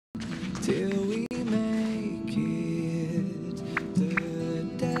till we make it the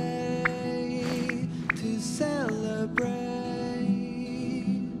day to celebrate.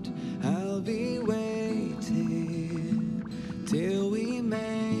 I'll be waiting till we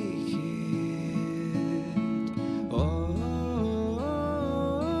make it. Oh,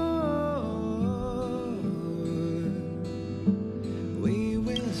 we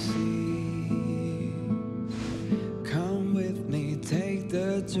will see. Come with me, take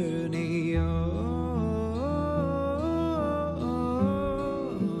the journey. Oh,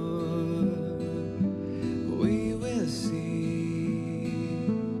 we will see.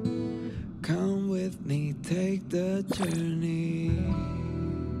 Come with me, take the journey.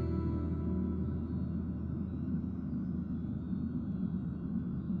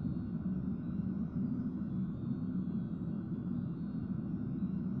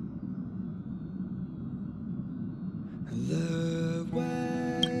 The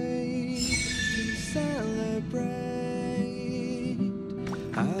way to celebrate.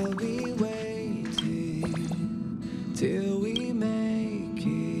 I'll be waiting till we make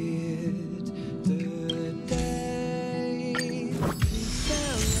it the day to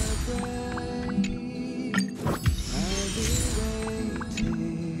celebrate. I'll be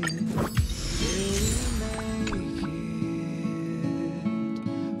waiting till we make it.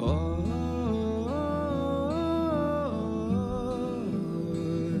 Oh,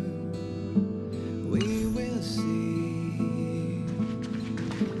 we will see.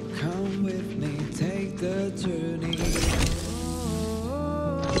 Come with me, take the journey.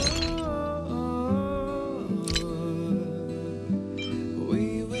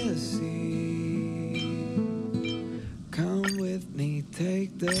 We will see. Come with me,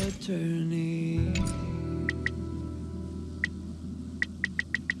 take the journey.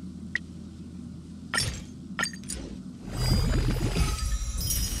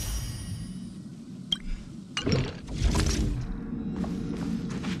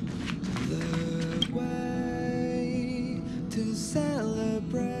 The way to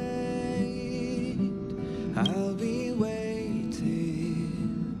celebrate. I'll be waiting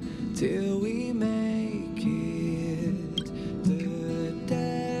till we make it the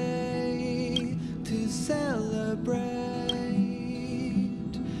day to celebrate.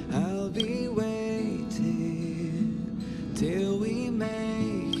 I'll be waiting till we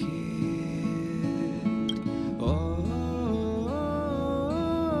make it. Oh,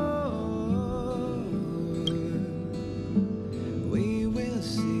 we will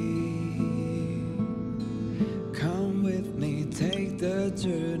see. Come with me, take the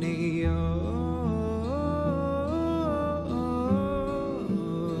journey. Oh,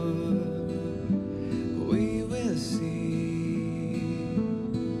 we will see.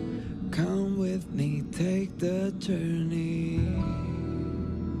 Come with me, take the journey.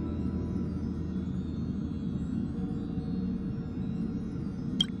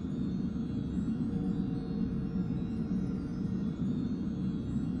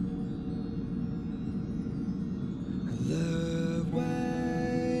 The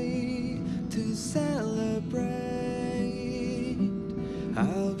way to celebrate.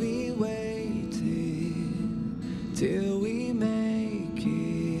 I'll be waiting till we make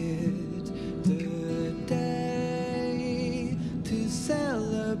it the day to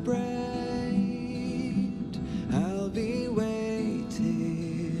celebrate. I'll be waiting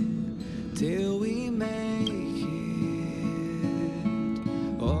till we make it.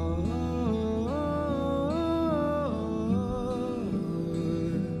 Oh,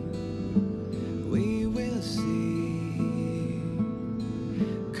 we will see.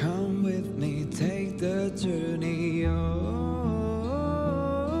 Come with me, take the journey. Oh,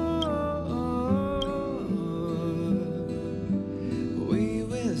 we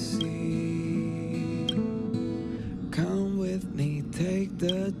will see. Come with me, take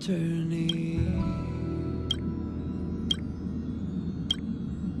the journey.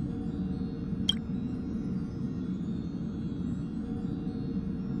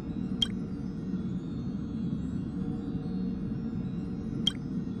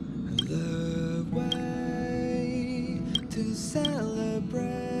 The way to celebrate.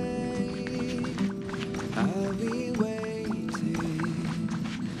 I'll be waiting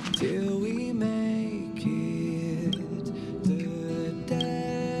till we make it the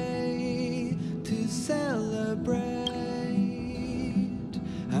day to celebrate.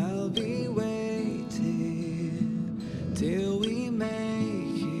 I'll be waiting till we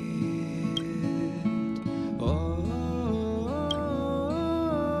make it. Oh,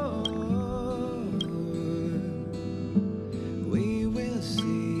 we will see.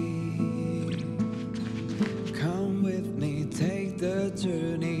 Come with me, take the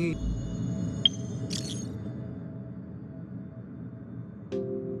journey.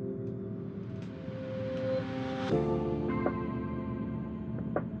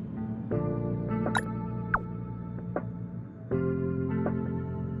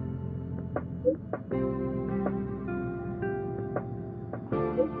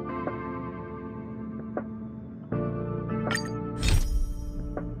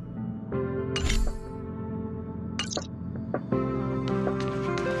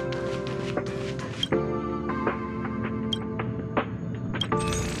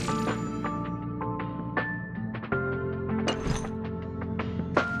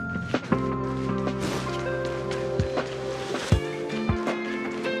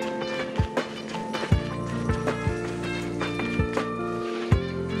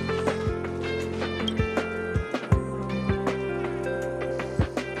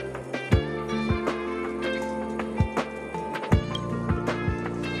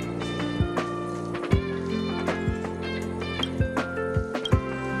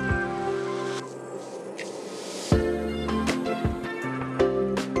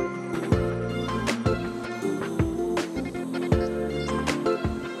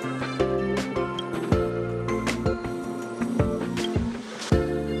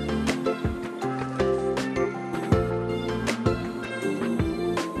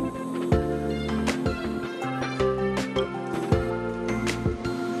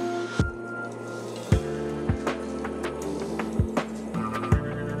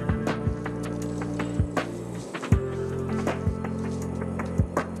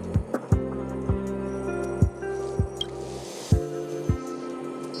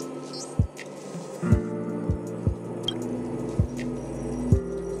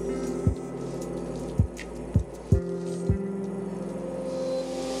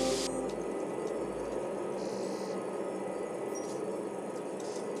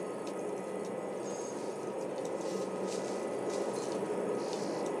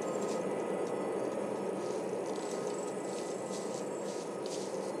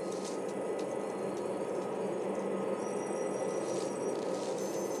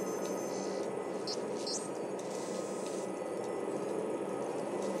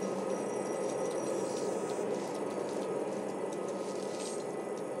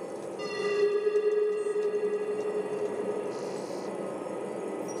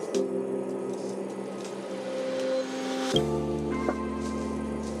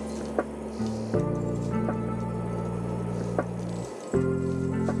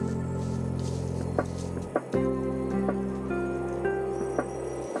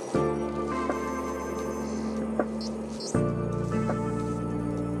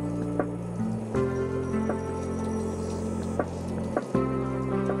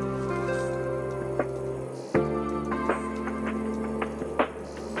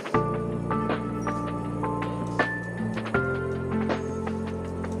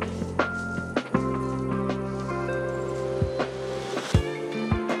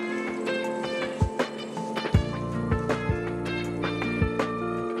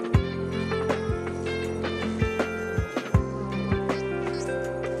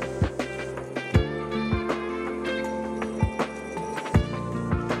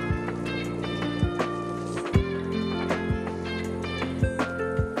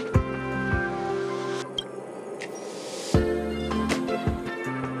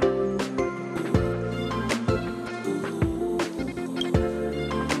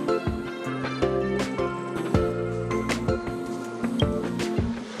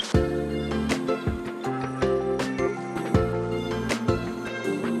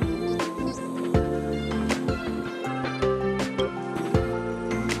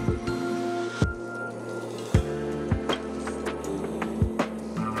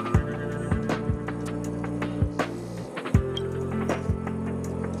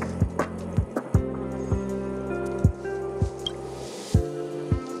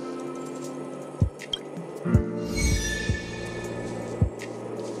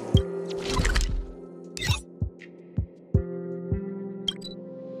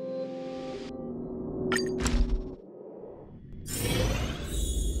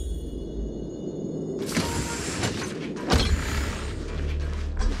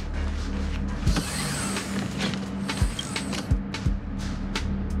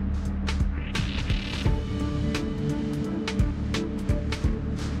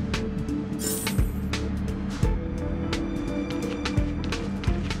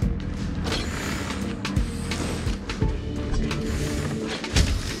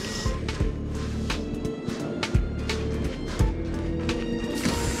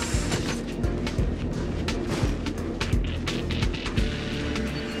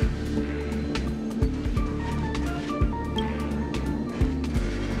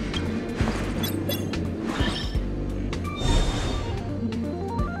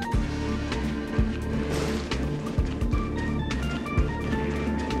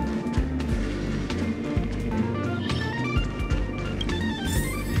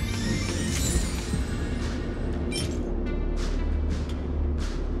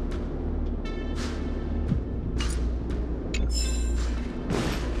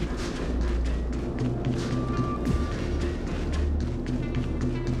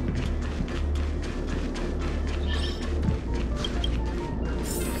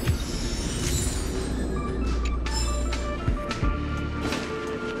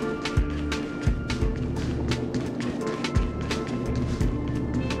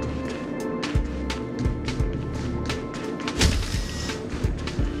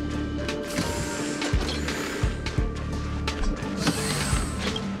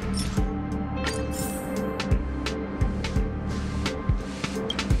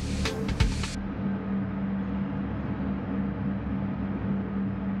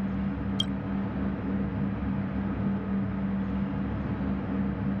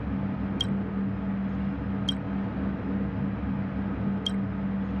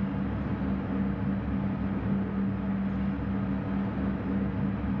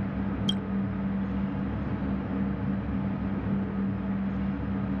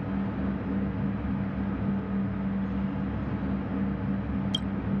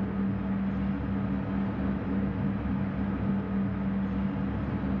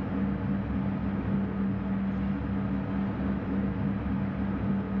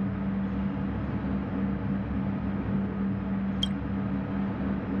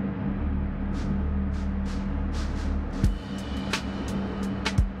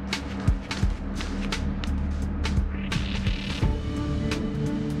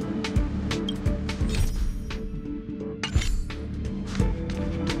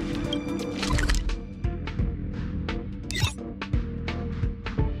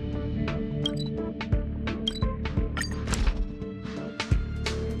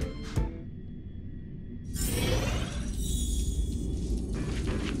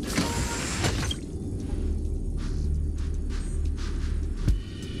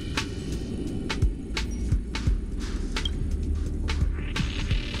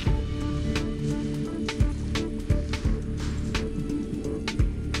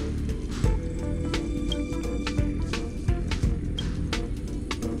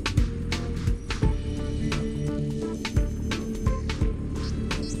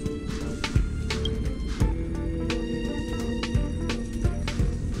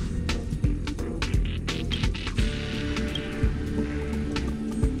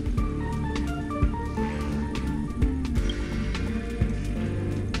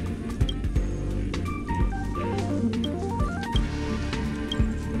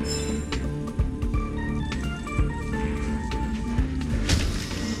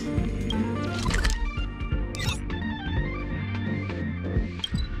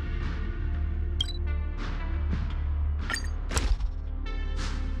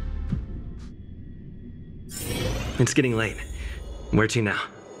 It's getting late. Where to now?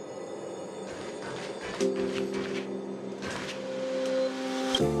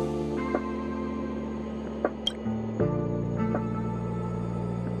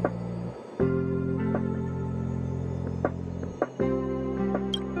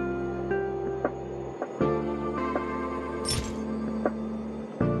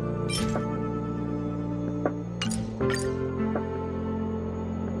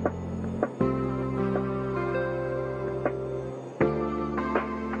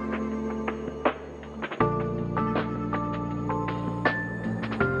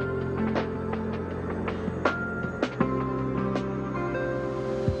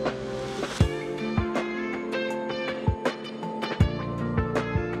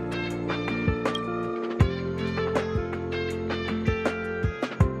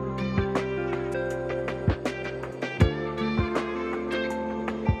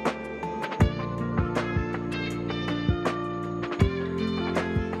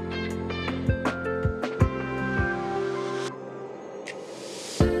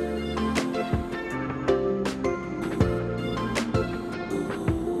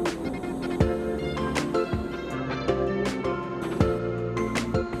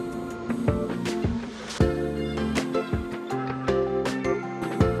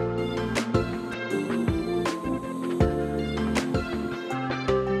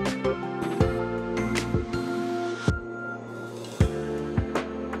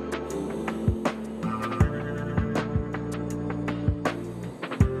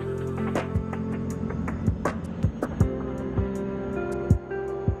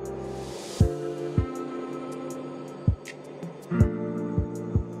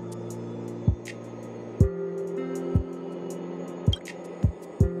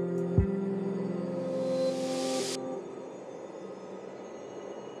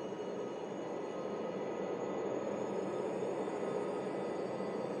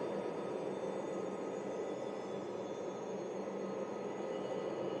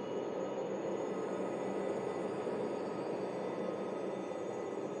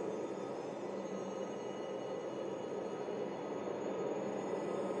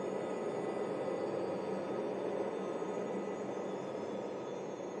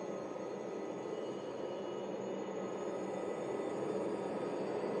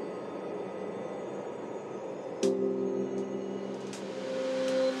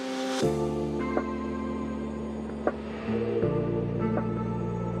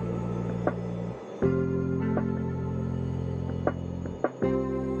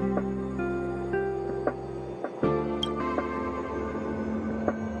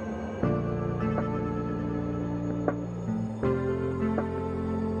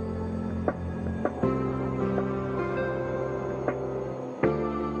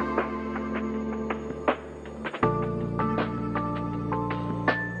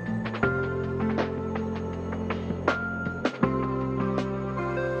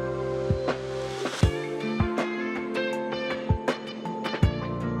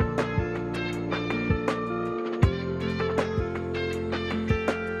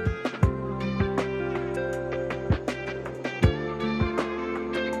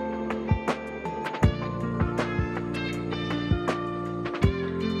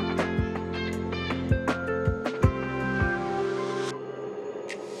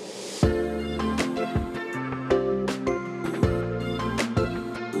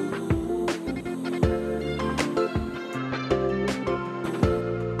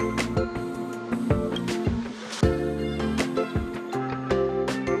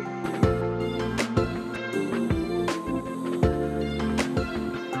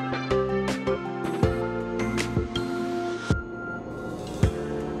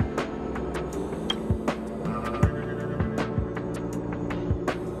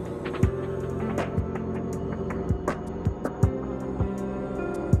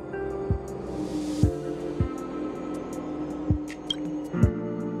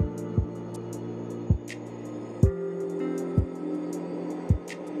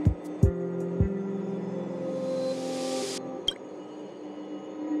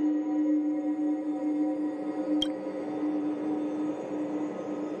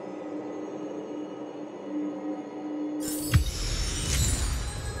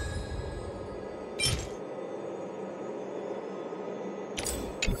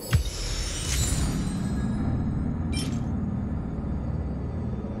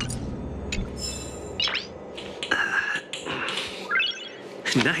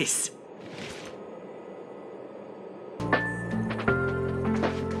 Nice.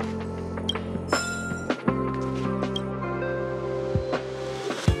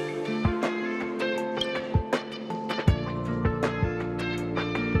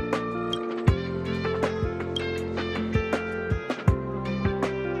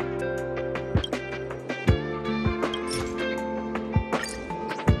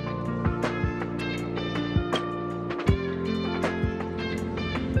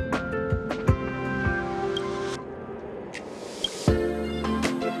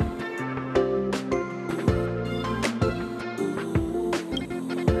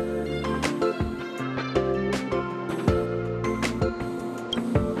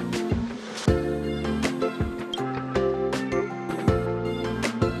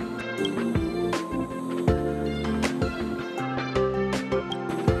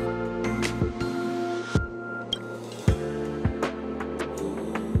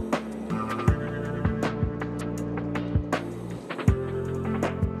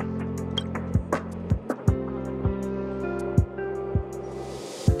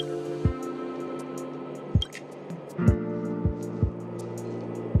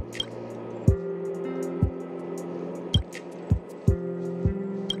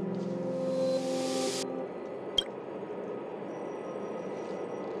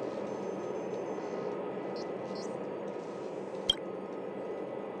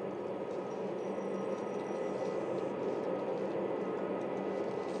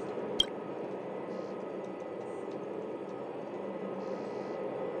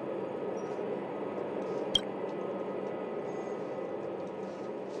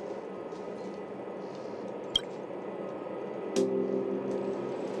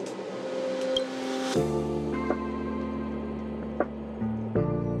 Huh?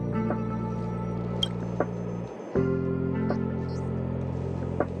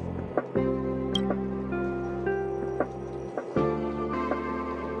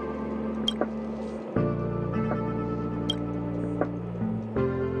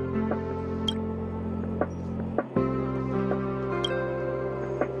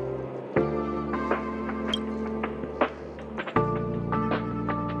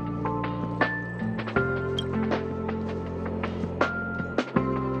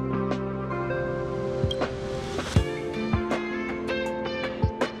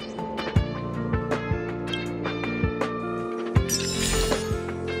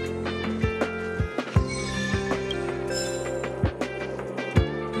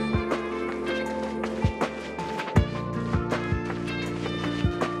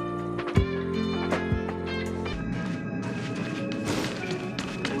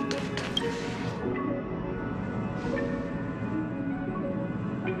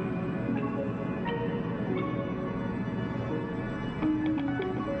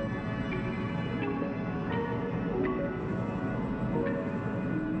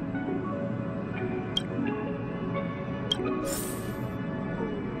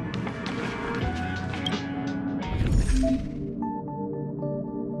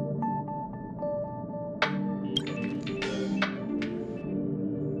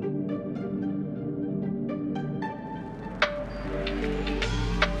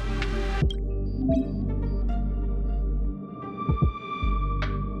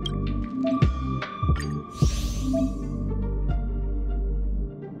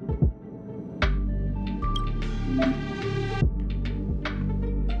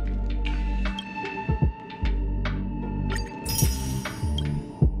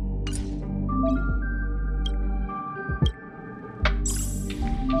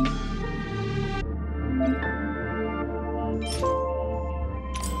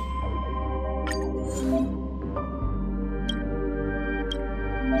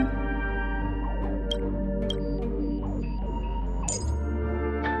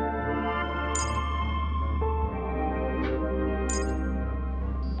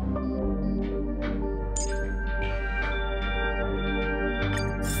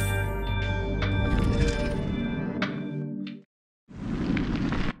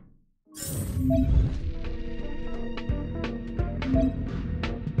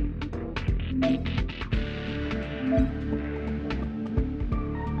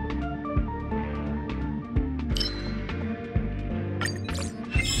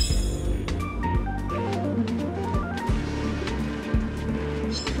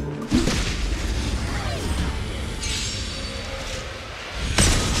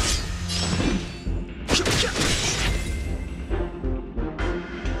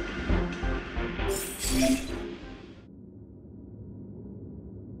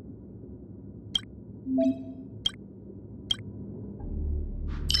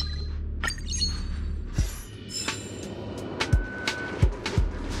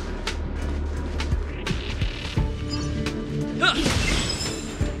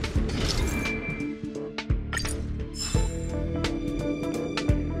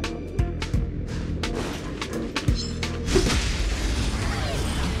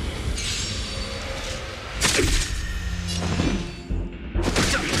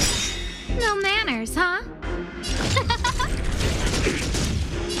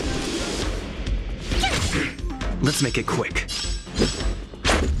 Let's make it quick.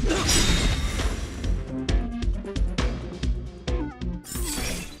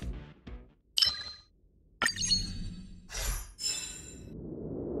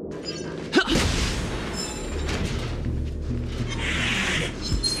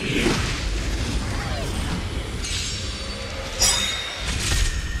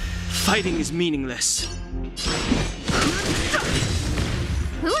 Fighting is meaningless.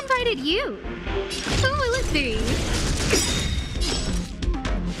 Who invited you? Who will it be?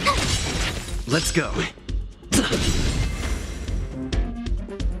 Let's go.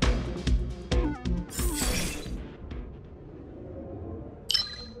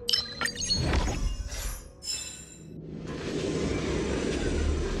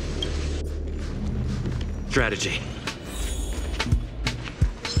 Strategy.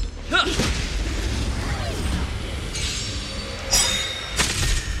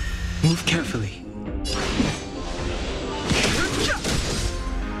 Move carefully.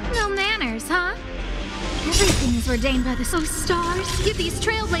 No manners, huh? Everything is ordained by the stars. Give these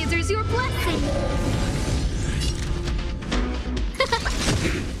trailblazers your blessing.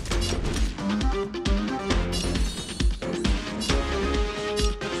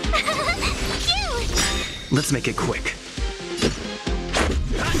 Cute! Let's make it quick.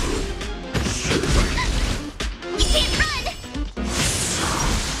 We can't run!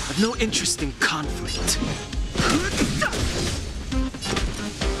 I've no interest in conflict.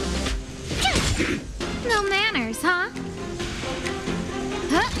 No manners, huh?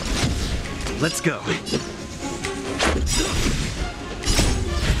 Huh? Let's go.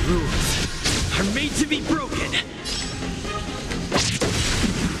 Rules are made to be broken.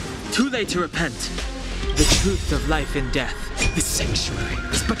 Too late to repent. The truth of life and death. This sanctuary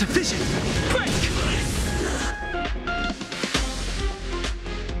is but a vision. Break!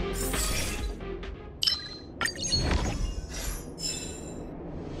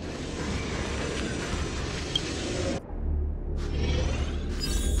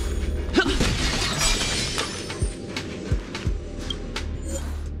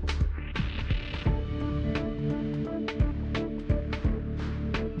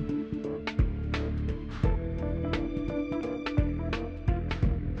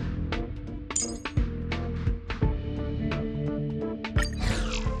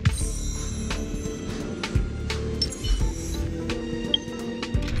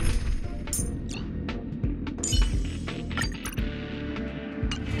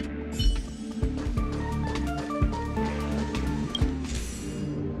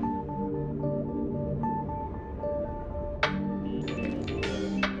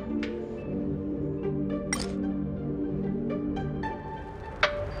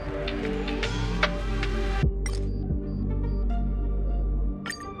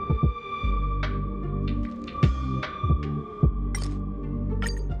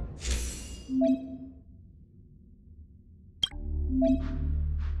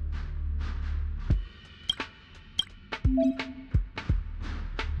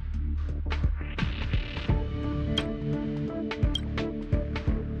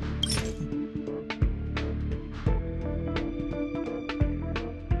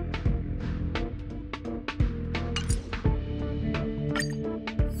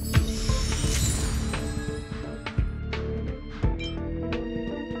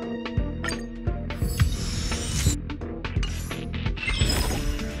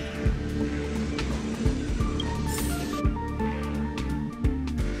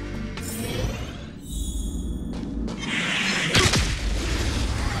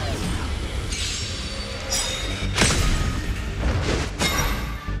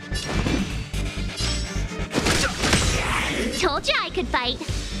 Told you I could fight.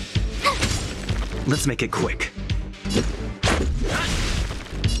 Let's make it quick.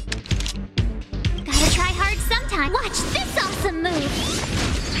 Gotta try hard sometime. Watch this awesome move.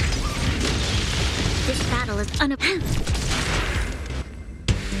 This battle is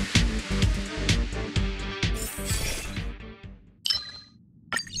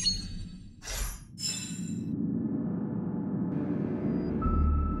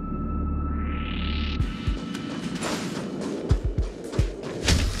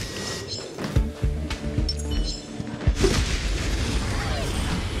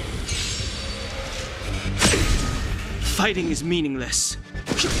Fighting is meaningless.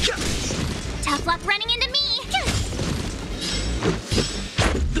 Tough luck running into me.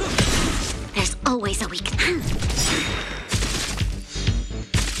 There's always a weakness.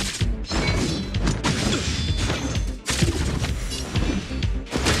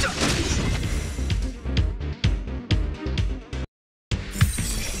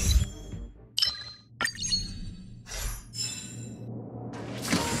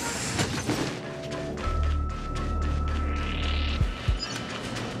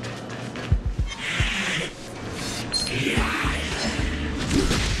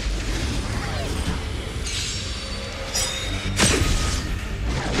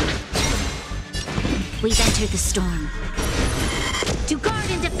 We've entered the storm. To guard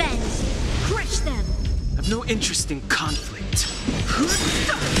and defend. Crush them. I've no interest in conflict.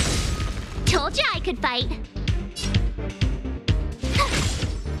 Told you I could fight.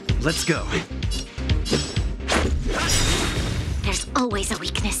 Let's go. There's always a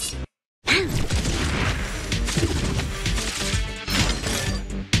weakness.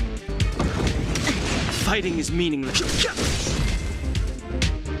 Fighting is meaningless.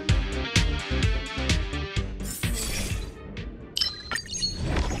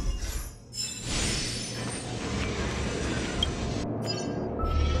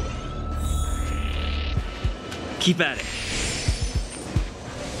 Keep at it.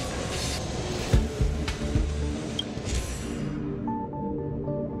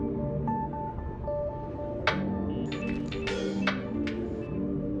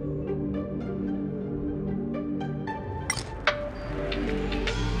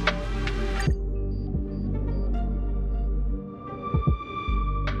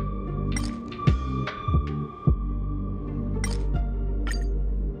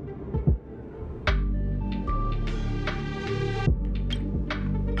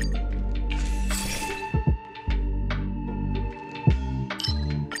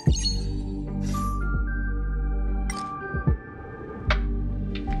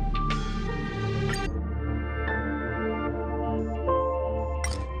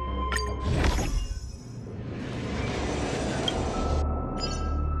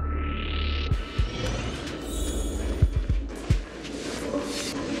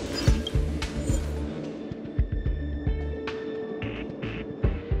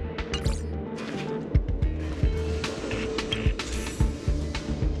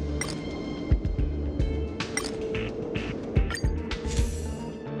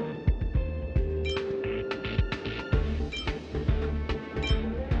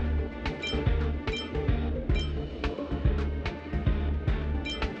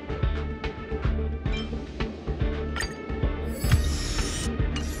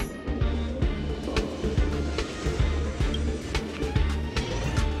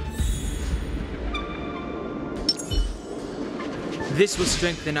 This will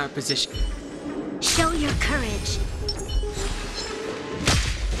strengthen our position. Show your courage.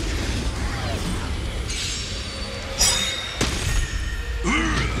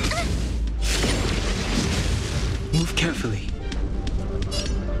 Move carefully.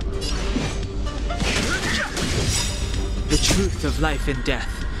 The truth of life and death.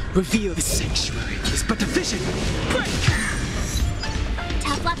 Reveal The sanctuary is but a vision.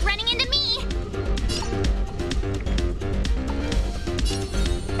 Tough luck running into me.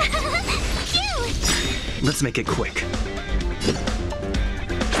 Phew! Let's make it quick.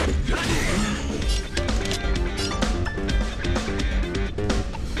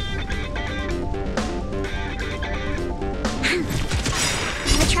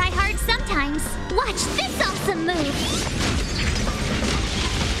 Gotta try hard sometimes. Watch this awesome move.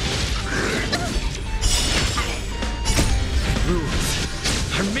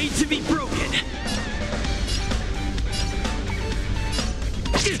 Rules are made to be broken.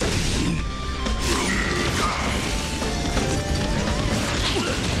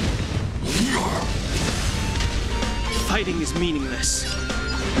 fighting is meaningless.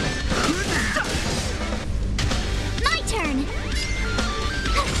 My turn.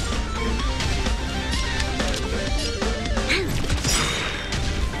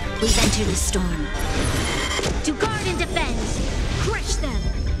 We've entered the storm. To guard and defend. Crush them.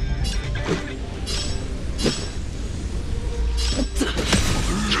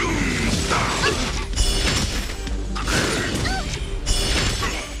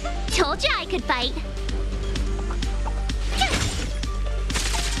 Told you I could fight.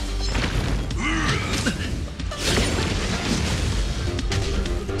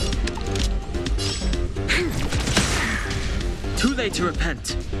 Too late to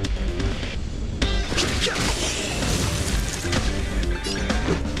repent.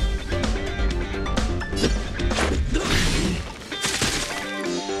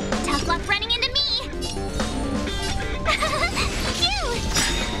 Tough luck running into me. Phew!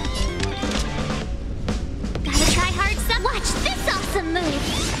 Gotta try hard some. Watch this awesome move.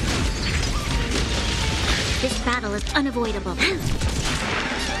 This battle is unavoidable.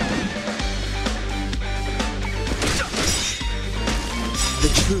 The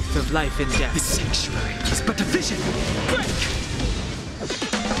truth of life and death. The sanctuary is but a vision. Break!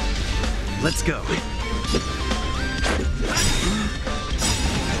 Let's go.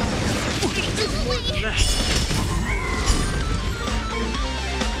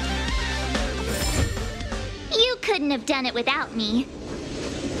 You couldn't have done it without me.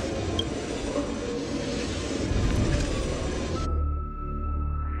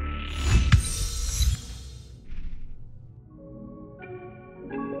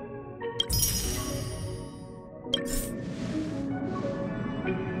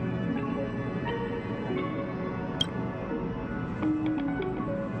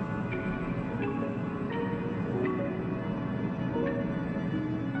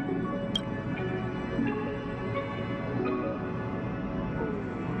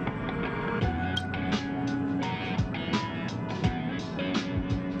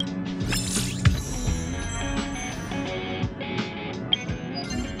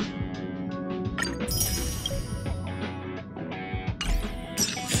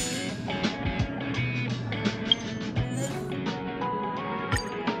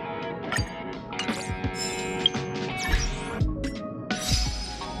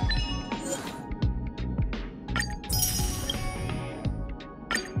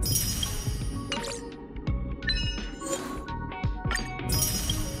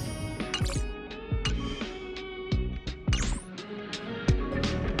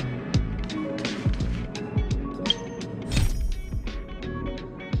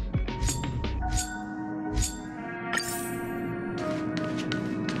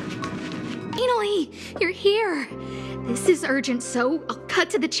 Finally, you're here. This is urgent, so I'll cut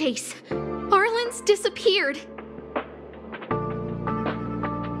to the chase. Arlen's disappeared.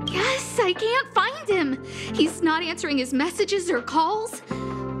 Yes, I can't find him. He's not answering his messages or calls.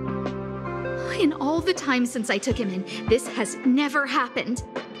 In all the time since I took him in, this has never happened.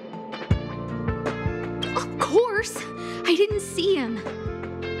 Of course, I didn't see him.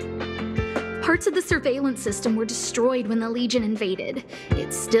 Parts of the surveillance system were destroyed when the Legion invaded.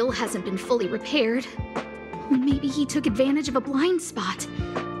 It still hasn't been fully repaired. Maybe he took advantage of a blind spot.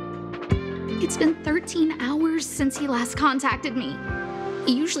 It's been 13 hours since he last contacted me.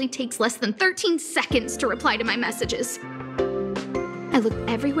 He usually takes less than 13 seconds to reply to my messages. I looked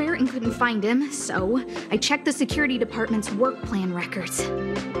everywhere and couldn't find him, so I checked the security department's work plan records.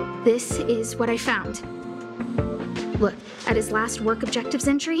 This is what I found. Look at his last work objectives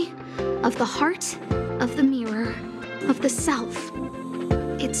entry. Of the heart, of the mirror, of the self.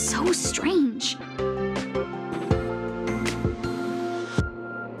 It's so strange.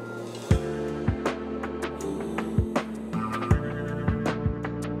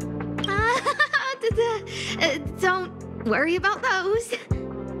 Don't worry about those.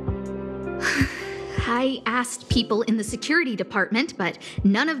 I asked people in the security department, but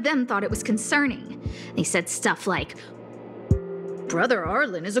none of them thought it was concerning. They said stuff like, "Brother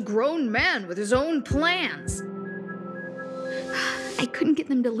Arlen is a grown man with his own plans." I couldn't get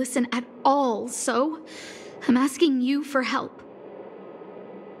them to listen at all, so I'm asking you for help.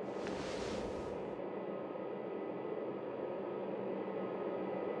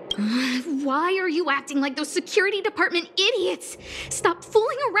 Why are you acting like those security department idiots? Stop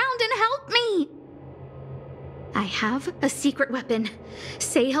fooling around and help me! I have a secret weapon.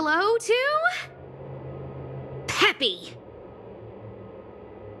 Say hello to... Peppy.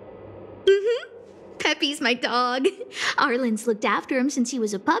 Peppy's my dog. Arlen's looked after him since he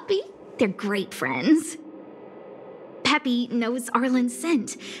was a puppy. They're great friends. Peppy knows Arlen's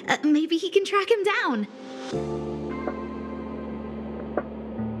scent. Maybe he can track him down.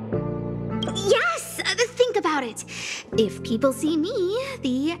 Yes! Think about it. If people see me,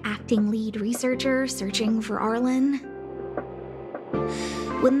 the acting lead researcher searching for Arlen,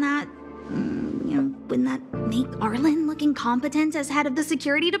 wouldn't that make Arlen look incompetent as head of the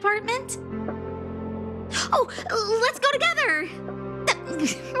security department? Oh, let's go together!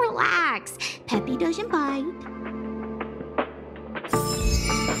 Relax. Peppy doesn't bite.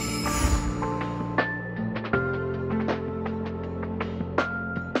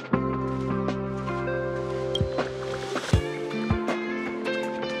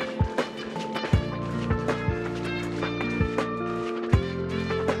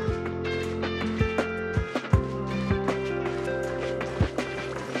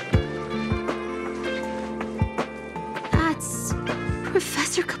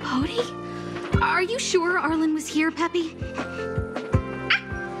 Professor Capote? Are you sure Arlen was here, Peppy?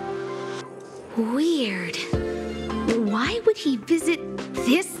 Weird. Why would he visit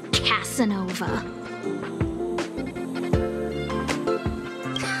this Casanova?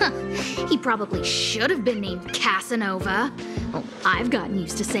 He probably should have been named Casanova. Well, I've gotten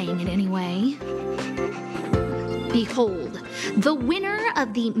used to saying it anyway. Behold, the winner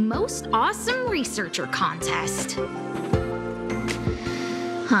of the Most Awesome Researcher Contest.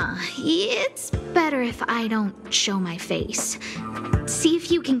 It's better if I don't show my face. See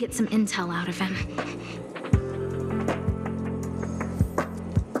if you can get some intel out of him.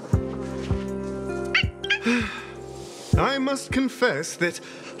 I must confess that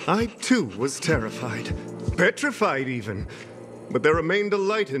I too was terrified. Petrified even. But there remained a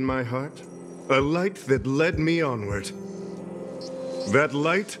light in my heart. A light that led me onward. That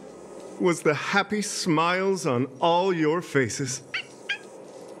light was the happy smiles on all your faces.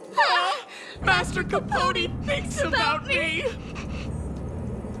 Master Capote thinks about me!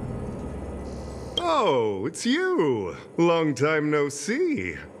 Oh, it's you. Long time no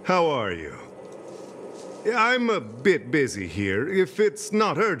see. How are you? I'm a bit busy here. If it's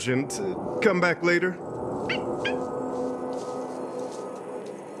not urgent, come back later.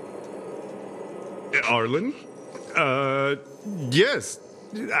 Arlen? Yes.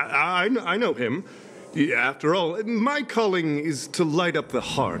 I know him. After all, my calling is to light up the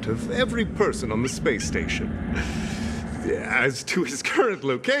heart of every person on the space station. As to his current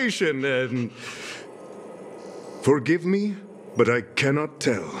location, forgive me, but I cannot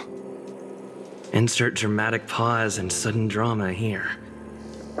tell. Insert dramatic pause and sudden drama here.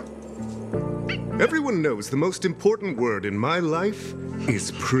 Everyone knows the most important word in my life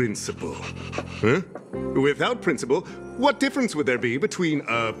is principle. Huh? Without principle, what difference would there be between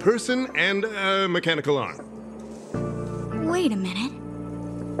a person and a mechanical arm? Wait a minute.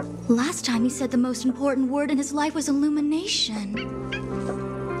 Last time he said the most important word in his life was illumination.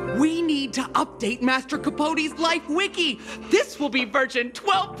 We need to update Master Capote's Life Wiki. This will be version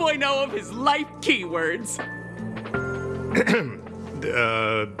 12.0 of his life keywords.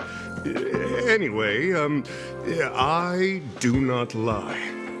 Anyway, I do not lie.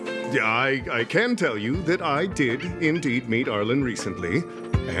 I can tell you that I did indeed meet Arlen recently,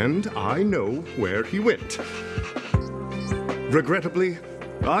 and I know where he went. Regrettably,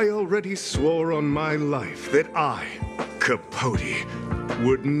 I already swore on my life that I, Capote,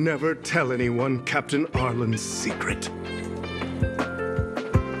 would never tell anyone Captain Arlen's secret.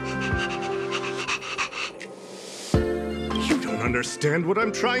 You don't understand what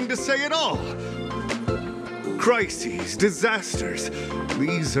I'm trying to say at all. Crises, disasters,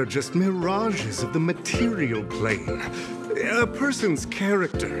 these are just mirages of the material plane. A person's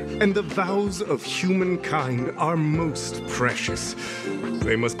character and the vows of humankind are most precious.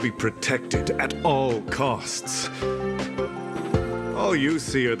 They must be protected at all costs. All you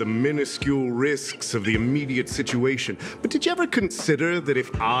see are the minuscule risks of the immediate situation. But did you ever consider that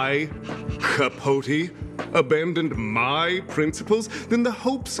if I, Capote, abandoned my principles, then the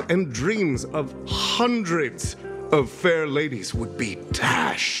hopes and dreams of hundreds of fair ladies would be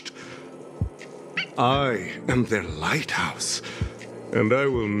dashed? I am their lighthouse, and I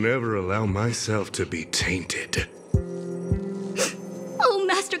will never allow myself to be tainted. Oh,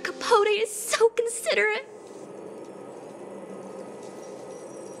 Master Capote is so considerate.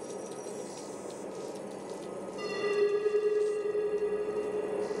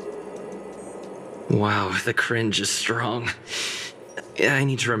 Wow, the cringe is strong. I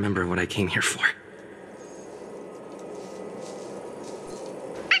need to remember what I came here for.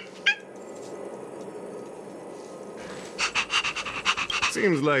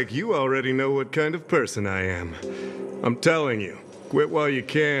 Seems like you already know what kind of person I am. I'm telling you, quit while you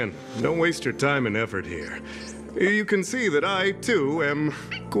can. Don't waste your time and effort here. You can see that I, too, am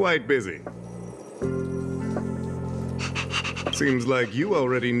quite busy. Seems like you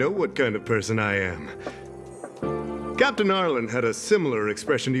already know what kind of person I am. Captain Arlen had a similar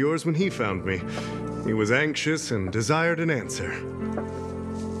expression to yours when he found me. He was anxious and desired an answer.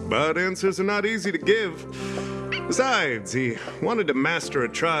 But answers are not easy to give. Besides, he wanted to master a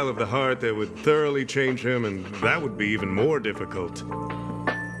trial of the heart that would thoroughly change him, and that would be even more difficult.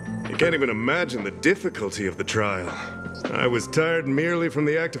 You can't even imagine the difficulty of the trial. I was tired merely from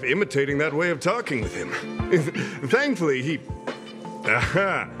the act of imitating that way of talking with him. Thankfully, he...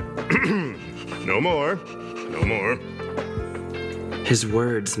 Aha! No more. No more. His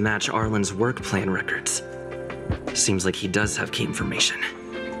words match Arlen's work plan records. Seems like he does have key information.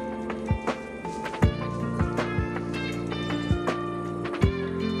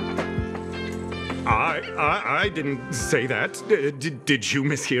 I didn't say that. Did you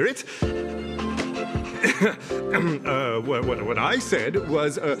mishear it? What I said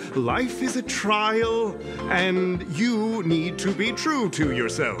was, life is a trial, and you need to be true to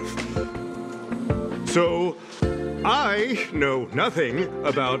yourself. So, I know nothing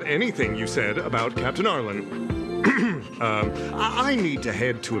about anything you said about Captain Arlen. I need to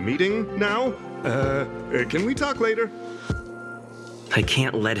head to a meeting now. Can we talk later? I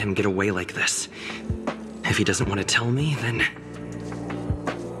can't let him get away like this. If he doesn't want to tell me, then...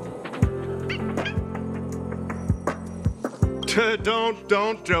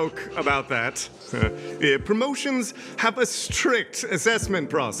 Don't joke about that. Promotions have a strict assessment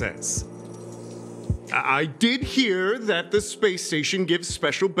process. I did hear that the space station gives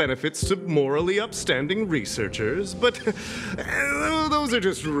special benefits to morally upstanding researchers, but those are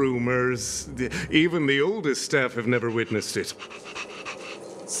just rumors. Even the oldest staff have never witnessed it.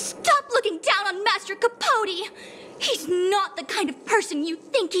 Stop looking down on Master Capote! He's not the kind of person you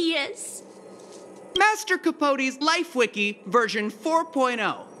think he is. Master Capote's Life Wiki version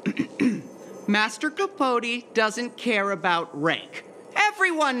 4.0. Master Capote doesn't care about rank.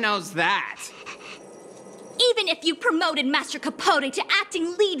 Everyone knows that. Even if you promoted Master Capote to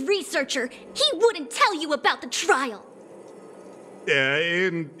acting lead researcher, he wouldn't tell you about the trial.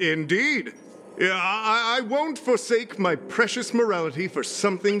 Indeed. I won't forsake my precious morality for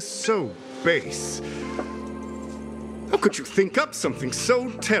something so base. How could you think up something so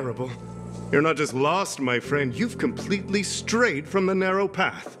terrible? You're not just lost, my friend. You've completely strayed from the narrow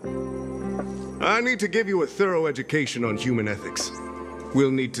path. I need to give you a thorough education on human ethics.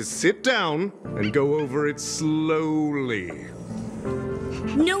 We'll need to sit down and go over it slowly.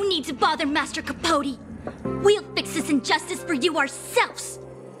 No need to bother Master Capote. We'll fix this injustice for you ourselves.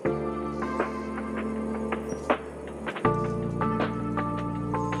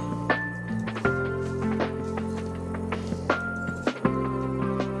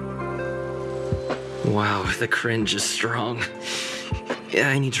 Wow, the cringe is strong.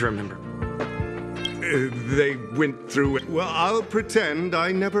 I need to remember. They went through it. Well, I'll pretend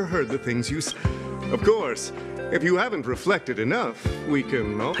I never heard the things you said. Of course, if you haven't reflected enough, we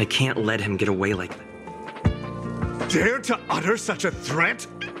can... I can't let him get away like that. Dare to utter such a threat?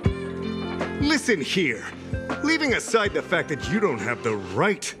 Listen here. Leaving aside the fact that you don't have the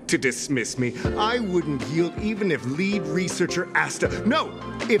right to dismiss me, I wouldn't yield even if lead researcher Asta... No!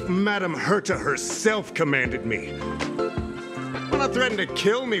 If Madame Herta herself commanded me. Why not threaten to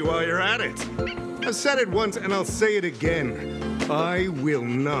kill me while you're at it? I've said it once and I'll say it again. I will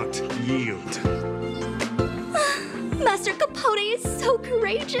not yield. Master Capote is so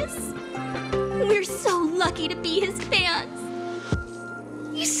courageous. We're so lucky to be his fans.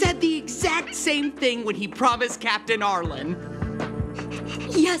 He said the exact same thing when he promised Captain Arlen.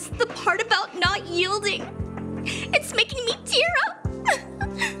 Yes, the part about not yielding. It's making me tear up.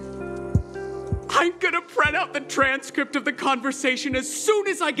 I'm gonna print out the transcript of the conversation as soon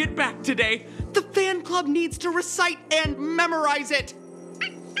as I get back today. The fan club needs to recite and memorize it.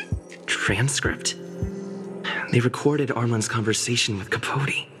 Transcript? They recorded Arlen's conversation with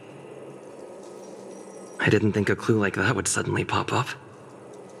Capote. I didn't think a clue like that would suddenly pop up.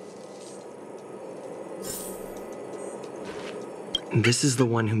 This is the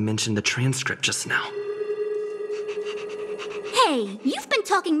one who mentioned the transcript just now. Hey, you've been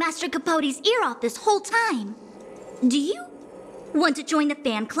talking Master Capote's ear off this whole time. Do you want to join the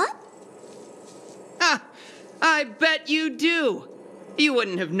fan club? Ah, I bet you do. You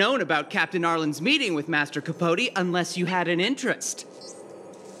wouldn't have known about Captain Arlen's meeting with Master Capote unless you had an interest.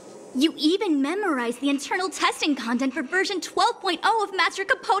 You even memorized the internal testing content for version 12.0 of Master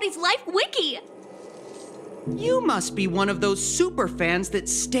Capote's Life Wiki. You must be one of those super fans that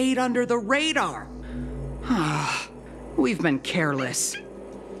stayed under the radar. We've been careless.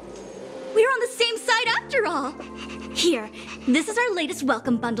 We're on the same side after all. Here, this is our latest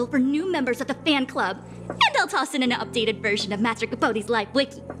welcome bundle for new members of the fan club. And I'll toss in an updated version of Master Capote's Life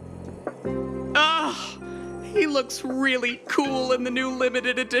Wiki. He looks really cool in the new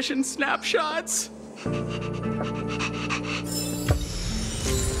limited edition snapshots.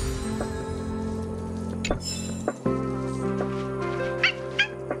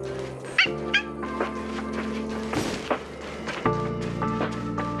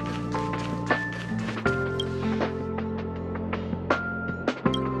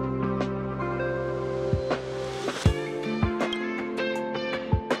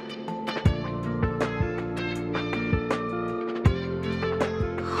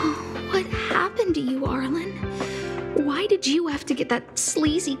 To you, Arlen? Why did you have to get that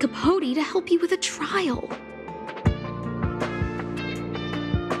sleazy Capote to help you with a trial?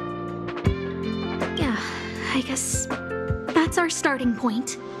 Yeah, I guess that's our starting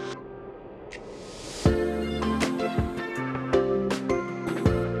point.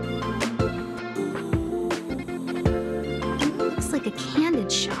 It looks like a candid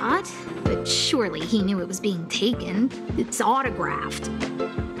shot, but surely he knew it was being taken. It's autographed.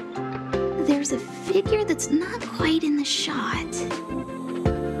 There's a figure that's not quite in the shot.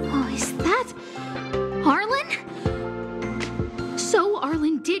 Oh, is that Arlen? So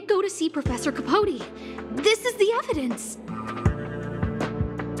Arlen did go to see Professor Capote. This is the evidence.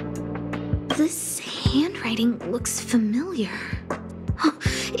 This handwriting looks familiar.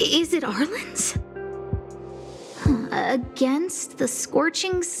 Is it Arlen's? Against the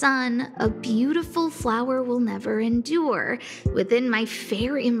scorching sun, a beautiful flower will never endure. Within my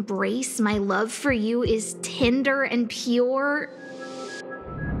fair embrace, my love for you is tender and pure.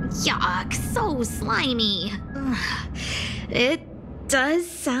 Yuck, so slimy. It does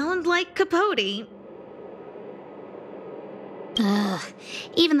sound like Capote. Ugh,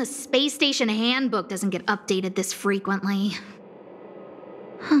 even the space station handbook doesn't get updated this frequently.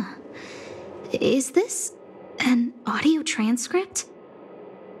 Huh. Is this an audio transcript?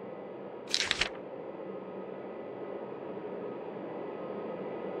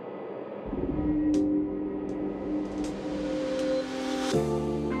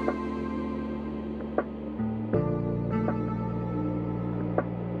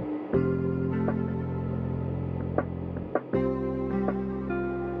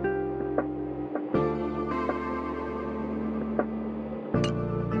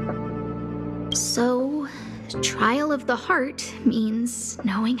 So, trial of the heart means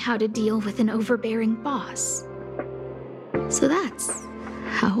knowing how to deal with an overbearing boss. So that's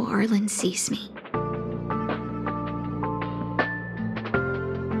how Arlen sees me.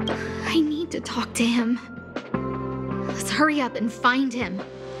 I need to talk to him. Let's hurry up and find him.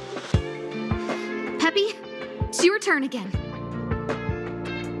 Peppy, it's your turn again.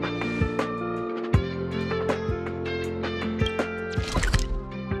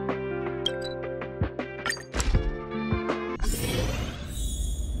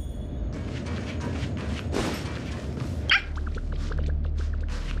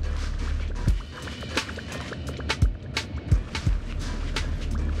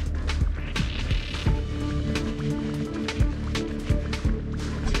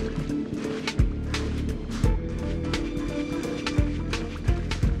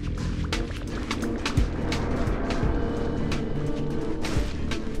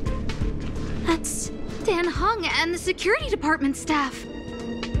 And the security department staff.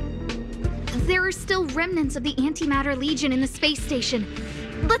 There are still remnants of the Antimatter Legion in the space station.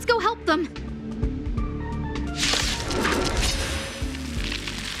 Let's go help them.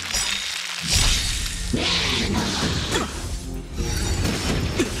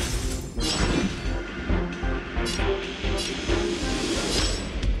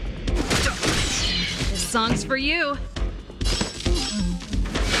 song's for you. Keep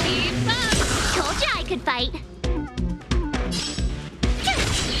up! Told you I could fight.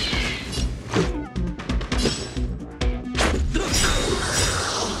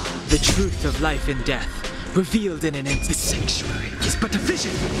 The truth of life and death, revealed in an instant. The sanctuary is but a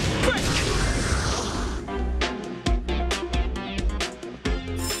vision. Break!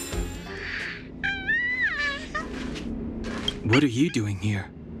 What are you doing here?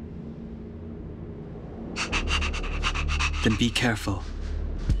 Then be careful.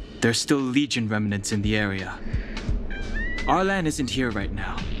 There's still Legion remnants in the area. Arlan isn't here right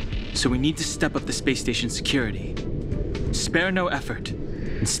now, so we need to step up the space station security. Spare no effort,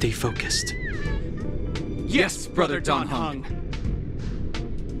 and stay focused. Yes, Brother Don Hung.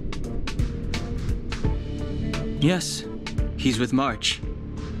 Yes, he's with March.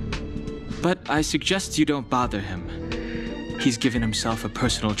 But I suggest you don't bother him. He's given himself a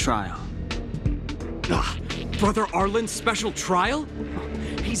personal trial. Brother Arlen's special trial?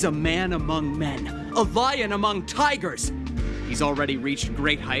 He's a man among men, a lion among tigers. He's already reached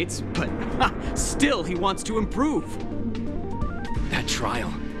great heights, but still he wants to improve. That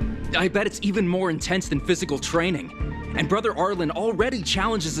trial. I bet it's even more intense than physical training. And Brother Arlen already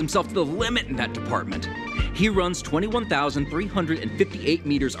challenges himself to the limit in that department. He runs 21,358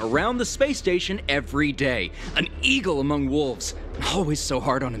 meters around the space station every day. An eagle among wolves. Always so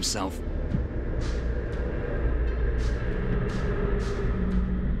hard on himself.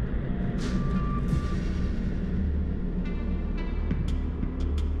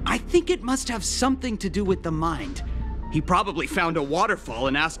 I think it must have something to do with the mind. He probably found a waterfall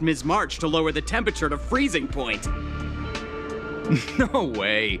and asked Ms. March to lower the temperature to freezing point. No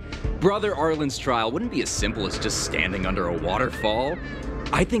way. Brother Arlen's trial wouldn't be as simple as just standing under a waterfall.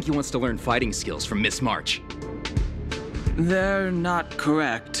 I think he wants to learn fighting skills from Miss March. They're not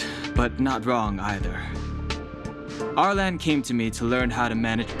correct, but not wrong either. Arlan came to me to learn how to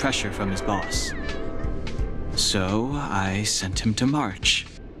manage pressure from his boss. So I sent him to March.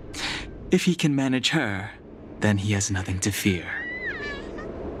 If he can manage her, then he has nothing to fear.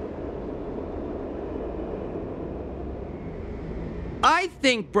 I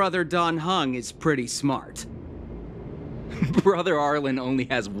think Brother Don Hung is pretty smart. Brother Arlen only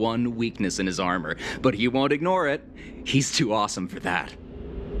has one weakness in his armor, but he won't ignore it. He's too awesome for that.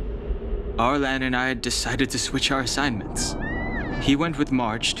 Arlan and I decided to switch our assignments. He went with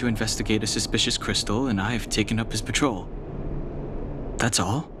March to investigate a suspicious crystal, and I've taken up his patrol. That's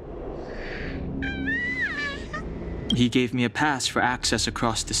all. He gave me a pass for access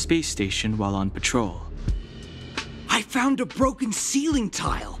across the space station while on patrol. I found a broken ceiling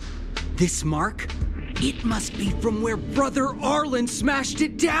tile. This mark? It must be from where Brother Arlen smashed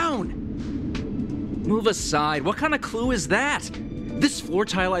it down. Move aside. What kind of clue is that? This floor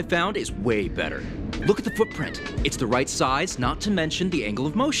tile I found is way better. Look at the footprint. It's the right size, not to mention the angle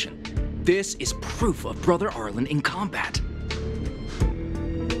of motion. This is proof of Brother Arlen in combat.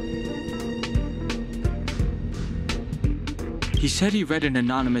 He said he read an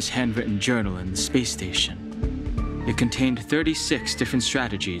anonymous handwritten journal in the space station. It contained 36 different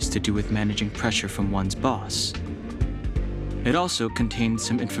strategies to do with managing pressure from one's boss. It also contained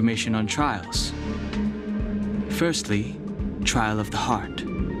some information on trials. Firstly, trial of the heart.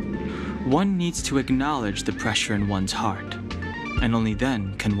 One needs to acknowledge the pressure in one's heart, and only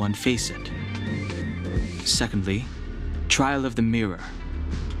then can one face it. Secondly, trial of the mirror.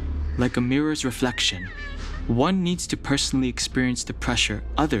 Like a mirror's reflection, one needs to personally experience the pressure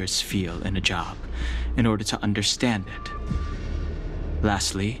others feel in a job in order to understand it.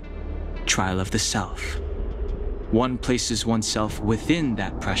 Lastly, trial of the self. One places oneself within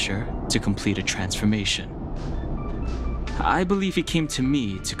that pressure to complete a transformation. I believe he came to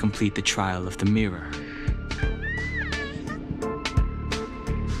me to complete the trial of the mirror.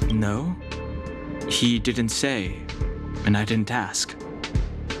 No, he didn't say, and I didn't ask.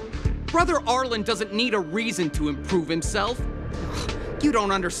 Brother Arlen doesn't need a reason to improve himself. You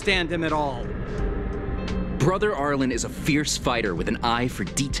don't understand him at all. Brother Arlen is a fierce fighter with an eye for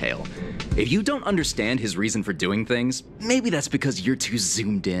detail. If you don't understand his reason for doing things, maybe that's because you're too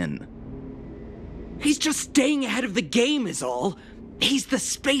zoomed in. He's just staying ahead of the game is all. He's the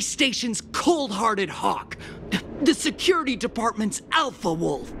space station's cold-hearted hawk. The security department's alpha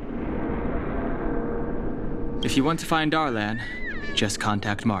wolf. If you want to find Arlan, just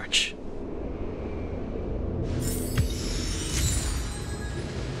contact March.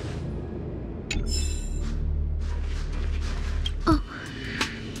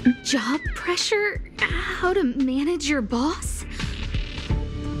 Job pressure? How to manage your boss?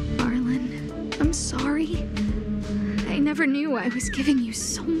 Arlen, I'm sorry. I never knew I was giving you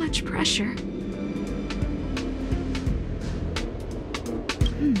so much pressure.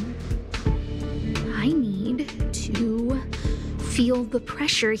 feel the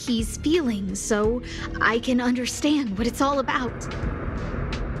pressure he's feeling so I can understand what it's all about.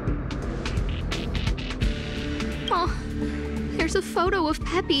 Oh, there's a photo of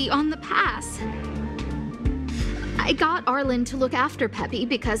Peppy on the pass. I got Arlen to look after Peppy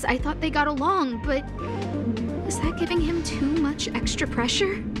because I thought they got along, but was that giving him too much extra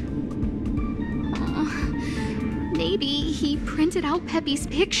pressure? Maybe he printed out Peppy's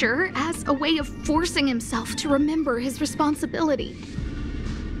picture as a way of forcing himself to remember his responsibility.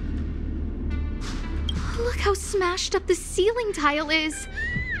 Look how smashed up the ceiling tile is.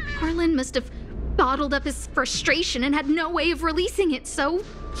 Arlen must have bottled up his frustration and had no way of releasing it, so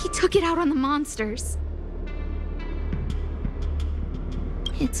he took it out on the monsters.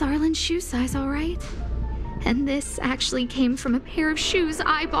 It's Arlen's shoe size, all right. And this actually came from a pair of shoes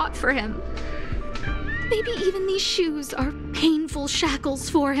I bought for him. Maybe even these shoes are painful shackles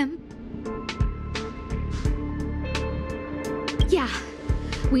for him. Yeah,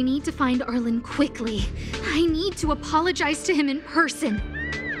 we need to find Arlen quickly. I need to apologize to him in person.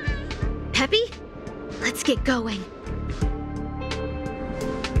 Peppy, let's get going.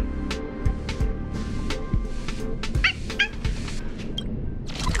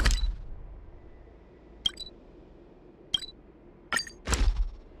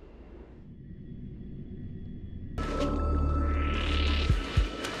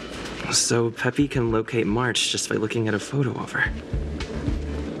 So Peppy can locate March just by looking at a photo of her.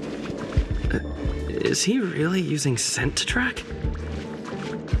 Is he really using scent to track?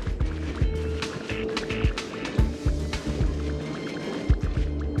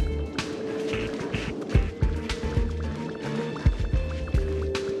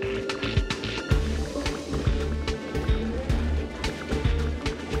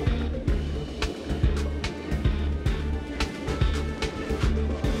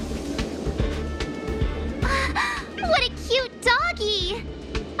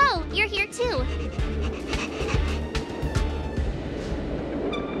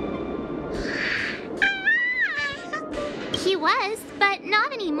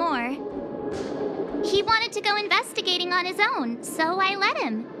 He wanted to go investigating on his own, so I let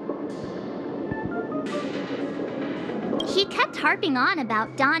him. He kept harping on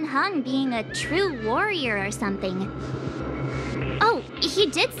about Dan Heng being a true warrior or something. Oh, he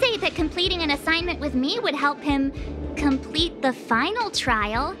did say that completing an assignment with me would help him complete the final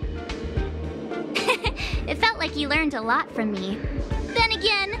trial. It felt like he learned a lot from me. Then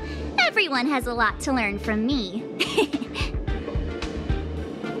again, everyone has a lot to learn from me.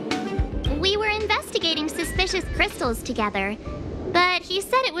 We were investigating suspicious crystals together, but he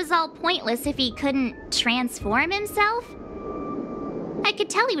said it was all pointless if he couldn't transform himself. I could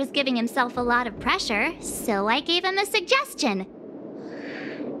tell he was giving himself a lot of pressure, so I gave him a suggestion.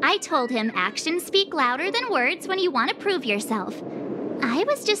 I told him actions speak louder than words when you want to prove yourself. I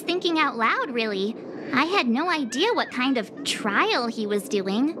was just thinking out loud, really. I had no idea what kind of trial he was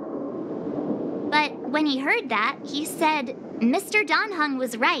doing. But when he heard that, he said Mr. Dan Heng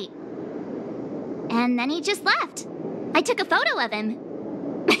was right. And then he just left. I took a photo of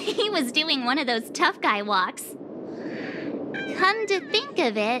him. He was doing one of those tough guy walks. Come to think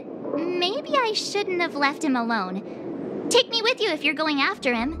of it, maybe I shouldn't have left him alone. Take me with you if you're going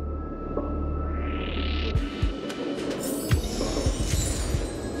after him.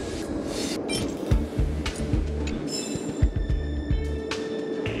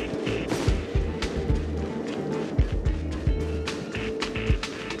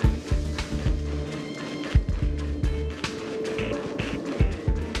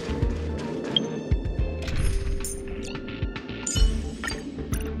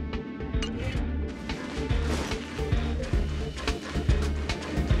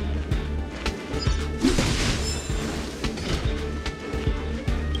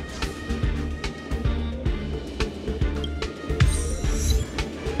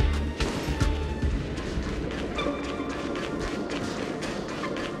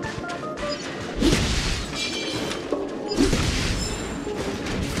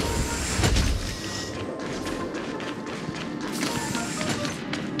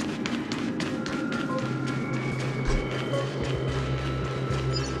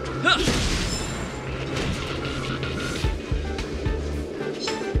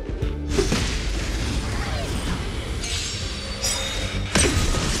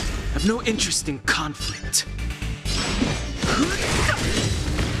 No interest in conflict.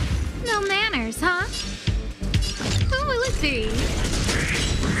 No manners, huh? Who will it be?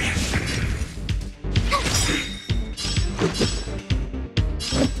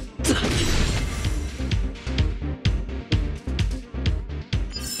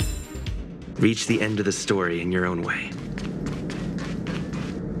 Reach the end of the story in your own way.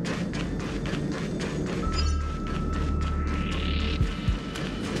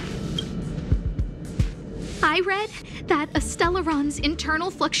 I read that a Stellaron's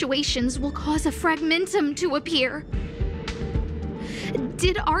internal fluctuations will cause a fragmentum to appear.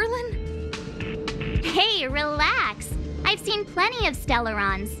 Did Arlen? Hey, relax. I've seen plenty of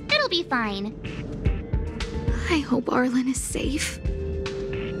Stellarons. It'll be fine. I hope Arlen is safe.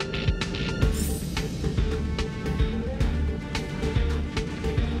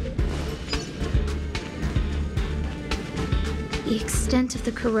 The extent of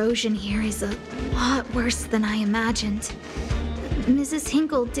the corrosion here is a lot worse than I imagined. Mrs.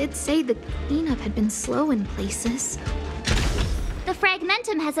 Hinkle did say the cleanup had been slow in places. The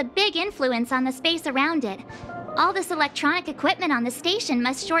fragmentum has a big influence on the space around it. All this electronic equipment on the station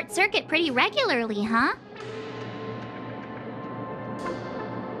must short-circuit pretty regularly, huh?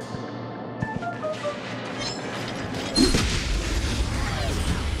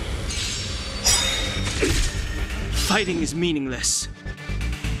 Fighting is meaningless.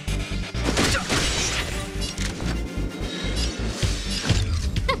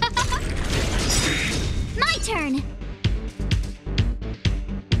 My turn!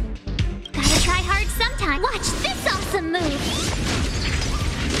 Gotta try hard sometime. Watch this awesome move!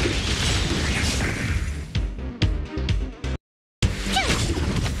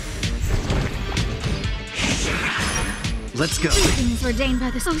 Let's go. Everything is ordained by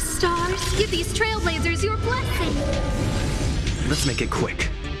the stars. Give these trailblazers your blessing. Let's make it quick.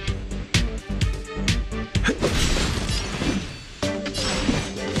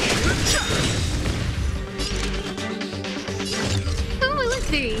 Who will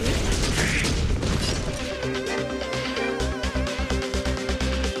it be?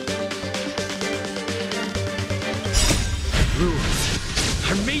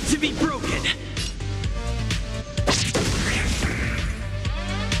 Rules are made to be broken.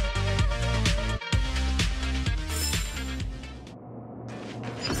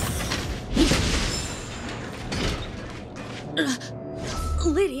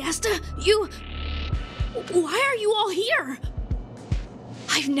 Lady Asta, you... Why are you all here?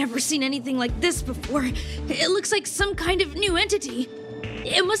 I've never seen anything like this before. It looks like some kind of new entity.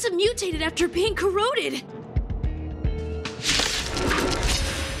 It must have mutated after being corroded.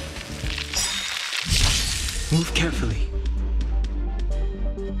 Move carefully.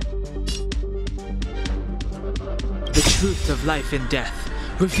 The truth of life and death.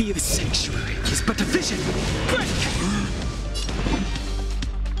 Reveal the sanctuary is but a vision. Break!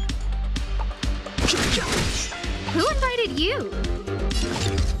 Who invited you?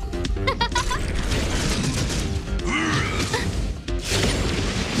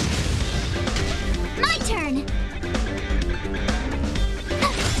 My turn!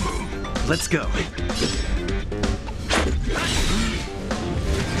 Let's go.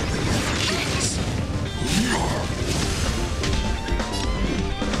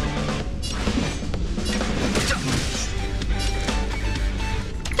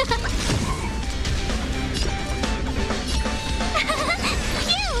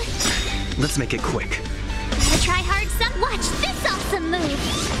 Let's make it quick. Gotta try hard some. Watch this awesome move!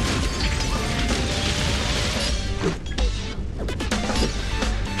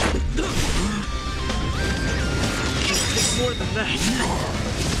 It's more than that.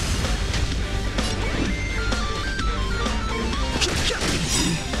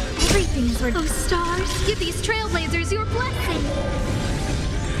 Everything is ordained. Oh, stars, give these trailblazers your blessing.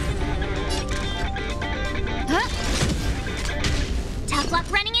 Huh? Tough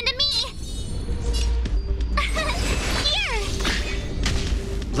luck running into me! Here!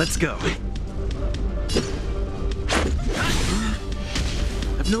 Let's go.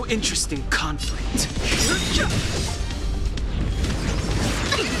 I've no interest in conflict.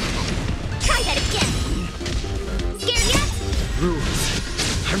 Try that again! Scared yet? Rules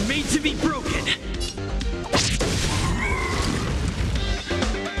are made to be broken.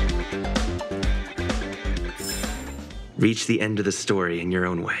 Reach the end of the story in your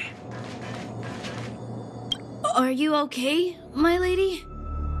own way. Are you okay, my lady?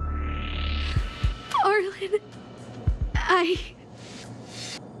 Arlen,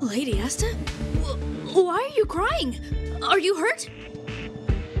 Lady Asta? Why are you crying? Are you hurt?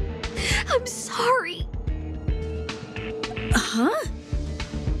 I'm sorry. Huh?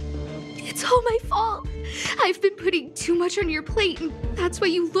 It's all my fault. I've been putting too much on your plate, and that's why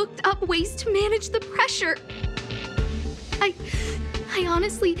you looked up ways to manage the pressure. I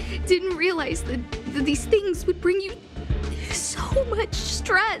honestly didn't realize that these things would bring you so much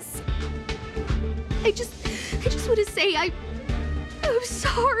stress. I just want to say I'm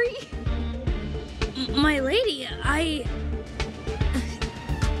sorry. My lady,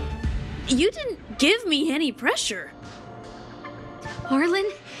 You didn't give me any pressure. Arlen,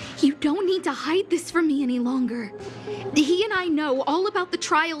 You don't need to hide this from me any longer. He and I know all about the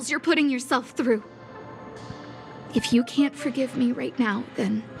trials you're putting yourself through. If you can't forgive me right now,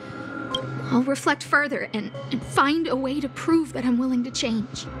 then I'll reflect further and find a way to prove that I'm willing to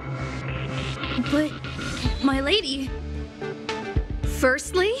change. But, my lady...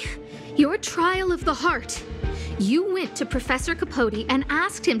 Firstly, your trial of the heart. You went to Professor Capote and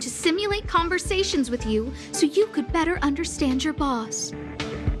asked him to simulate conversations with you so you could better understand your boss.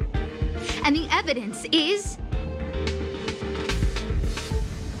 And the evidence is...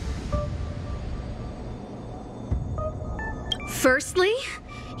 Firstly,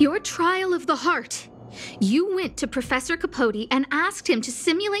 your trial of the heart. You went to Professor Capote and asked him to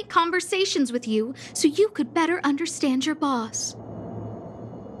simulate conversations with you so you could better understand your boss.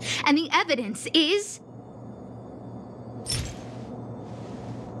 And the evidence is...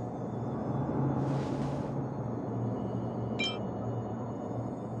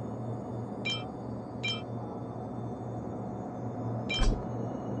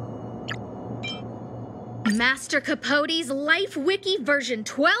 Master Capote's Life Wiki version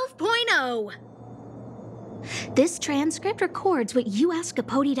 12.0. This transcript records what you asked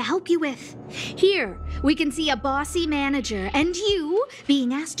Capote to help you with. Here, we can see a bossy manager and you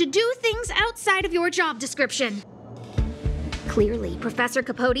being asked to do things outside of your job description. Clearly, Professor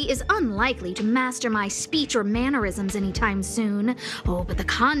Capote is unlikely to master my speech or mannerisms anytime soon. Oh, but the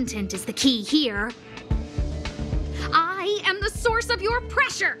content is the key here. I am the source of your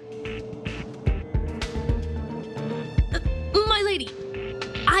pressure! My lady,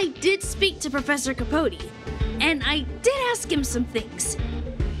 I did speak to Professor Capote, and I did ask him some things.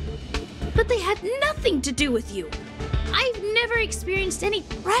 But they had nothing to do with you. I've never experienced any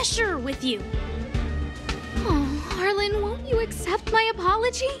pressure with you. Oh, Arlen, won't you accept my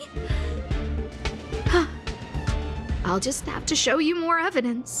apology? I'll just have to show you more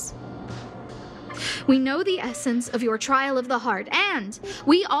evidence. We know the essence of your trial of the heart, and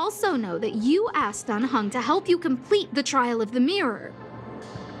we also know that you asked Dunhung to help you complete the trial of the mirror.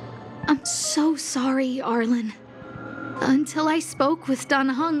 I'm so sorry, Arlen. Until I spoke with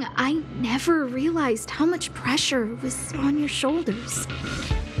Dunhung, I never realized how much pressure was on your shoulders.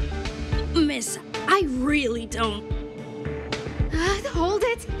 Miss, I really don't. Hold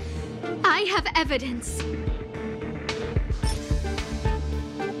it. I have evidence.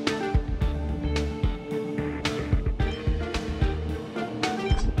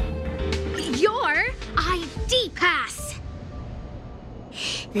 Your ID pass.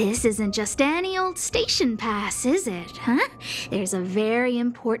 This isn't just any old station pass, is it, huh? There's a very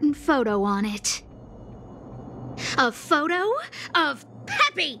important photo on it. A photo of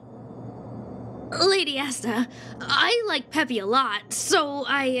Peppy! Lady Asta, I like Peppy a lot, so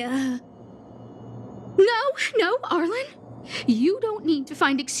No, Arlen. You don't need to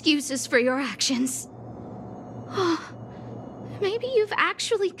find excuses for your actions. Maybe you've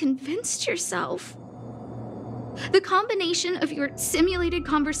actually convinced yourself. The combination of your simulated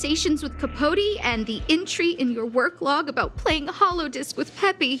conversations with Capote and the entry in your work log about playing holodisc with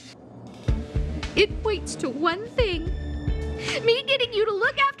Peppy, it points to one thing. Me getting you to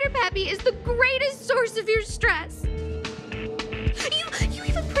look after Peppy is the greatest source of your stress. You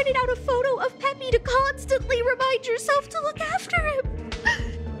even printed out a photo of Peppy to constantly remind yourself to look after him.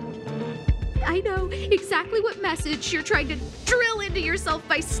 I know exactly what message you're trying to drill into yourself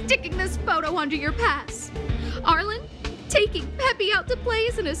by sticking this photo onto your pass. Arlen, taking Peppy out to play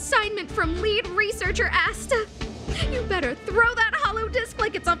is an assignment from lead researcher Asta. You better throw that holodisc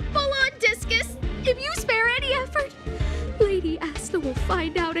like it's a full-on discus. If you spare any effort, Lady Asta will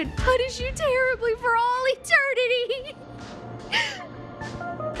find out and punish you terribly for all eternity.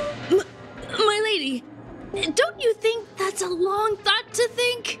 My lady, don't you think that's a long thought to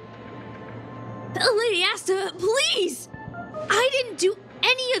think? Lady Asta, please! I didn't do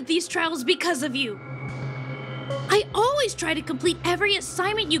any of these trials because of you. I always try to complete every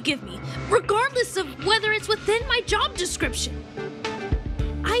assignment you give me, regardless of whether it's within my job description.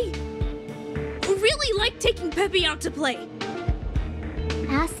 I really like taking Peppy out to play.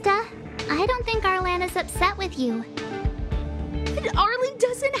 Asta, I don't think Arlan is upset with you. But Arlen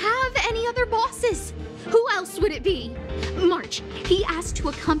doesn't have any other bosses. Who else would it be? March, he asked to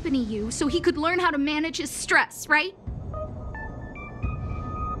accompany you so he could learn how to manage his stress, right?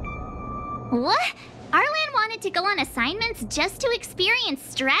 What? Arlan wanted to go on assignments just to experience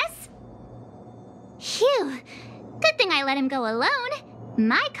stress? Phew. Good thing I let him go alone.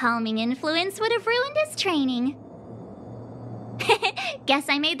 My calming influence would have ruined his training. Guess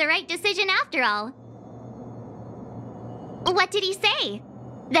I made the right decision after all. What did he say?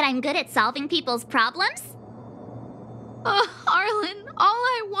 That I'm good at solving people's problems? Arlen, all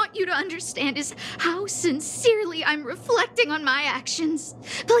I want you to understand is how sincerely I'm reflecting on my actions.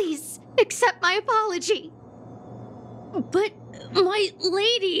 Please, accept my apology. But, my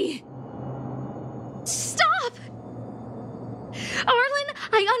lady... Stop! Arlen,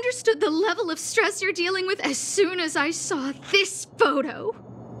 I understood the level of stress you're dealing with as soon as I saw this photo.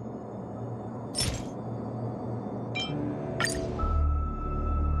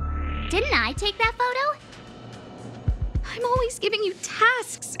 Didn't I take that photo? I'm always giving you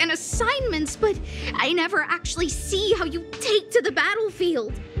tasks and assignments, but I never actually see how you take to the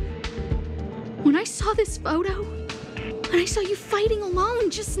battlefield. When I saw this photo, and I saw you fighting alone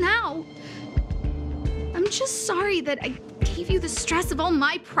just now, I'm just sorry that I gave you the stress of all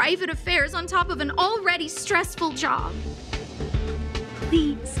my private affairs on top of an already stressful job.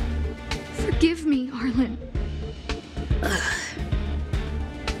 Please, forgive me, Arlen.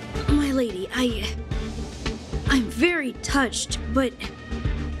 My lady, I'm very touched, but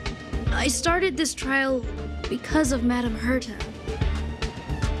I started this trial because of Madame Herta.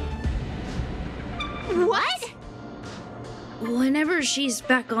 What? Whenever she's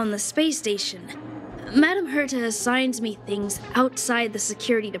back on the space station, Madame Herta assigns me things outside the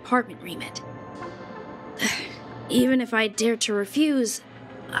security department remit. Even if I dared to refuse,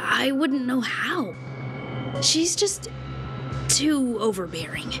 I wouldn't know how. She's just too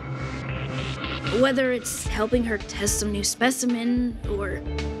overbearing. Whether it's helping her test some new specimen, or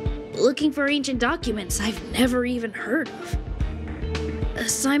looking for ancient documents I've never even heard of.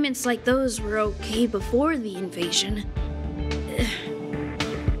 Assignments like those were okay before the invasion.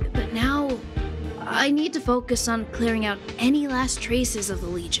 But now, I need to focus on clearing out any last traces of the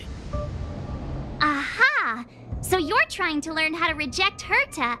Legion. Aha! So you're trying to learn how to reject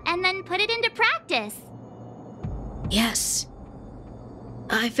Herta and then put it into practice. Yes.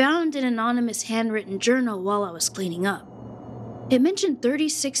 I found an anonymous handwritten journal while I was cleaning up. It mentioned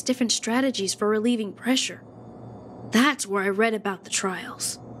 36 different strategies for relieving pressure. That's where I read about the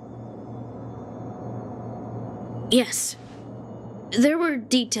trials. Yes. There were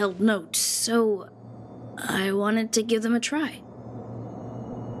detailed notes, so I wanted to give them a try.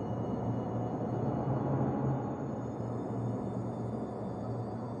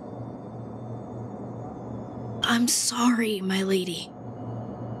 I'm sorry, my lady.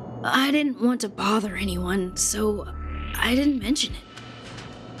 I didn't want to bother anyone, so I didn't mention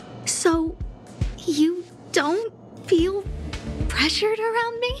it. So, you don't feel pressured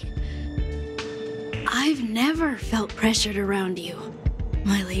around me? I've never felt pressured around you,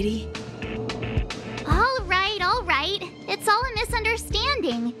 my lady. All right. It's all a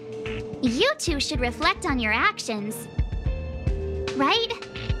misunderstanding. You two should reflect on your actions. Right?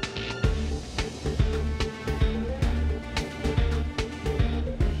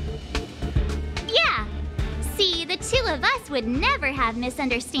 Yeah. See, the two of us would never have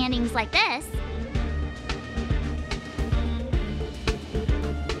misunderstandings like this.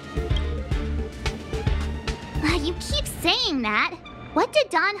 You keep saying that. What did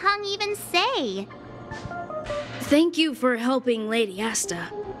Don Hung even say? Thank you for helping Lady Asta.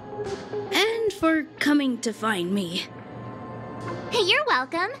 And for coming to find me. You're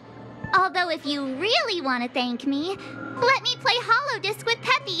welcome. Although if you really want to thank me, let me play Holodisc with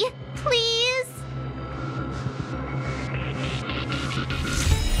Peppy, please.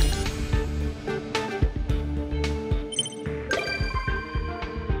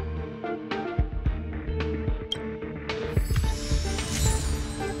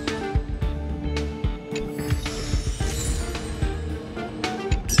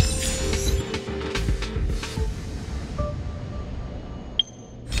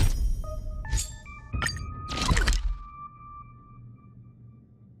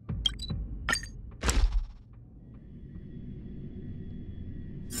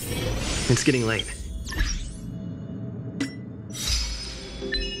 It's getting late.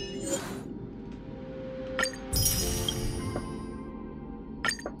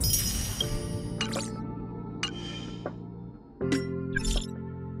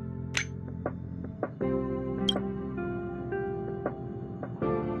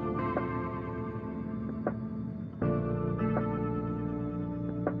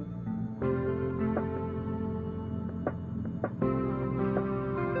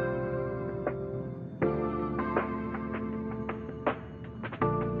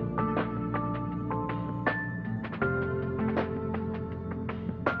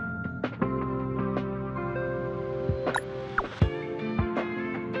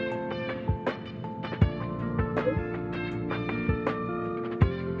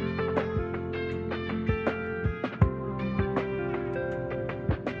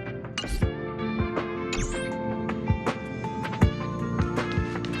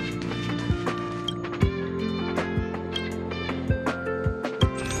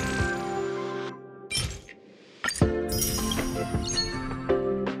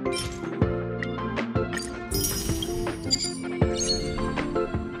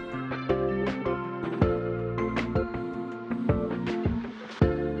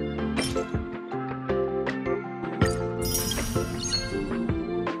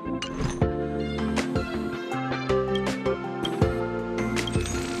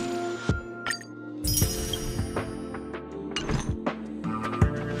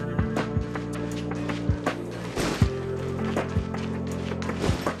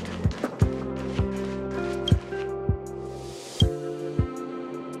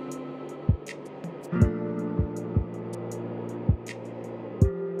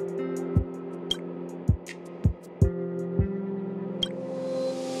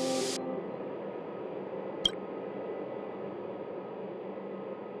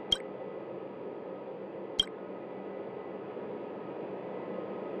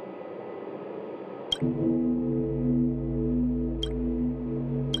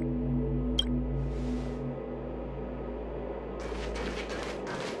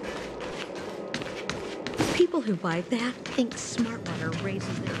 People who buy that think Smartwater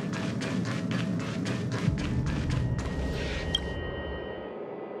raises their...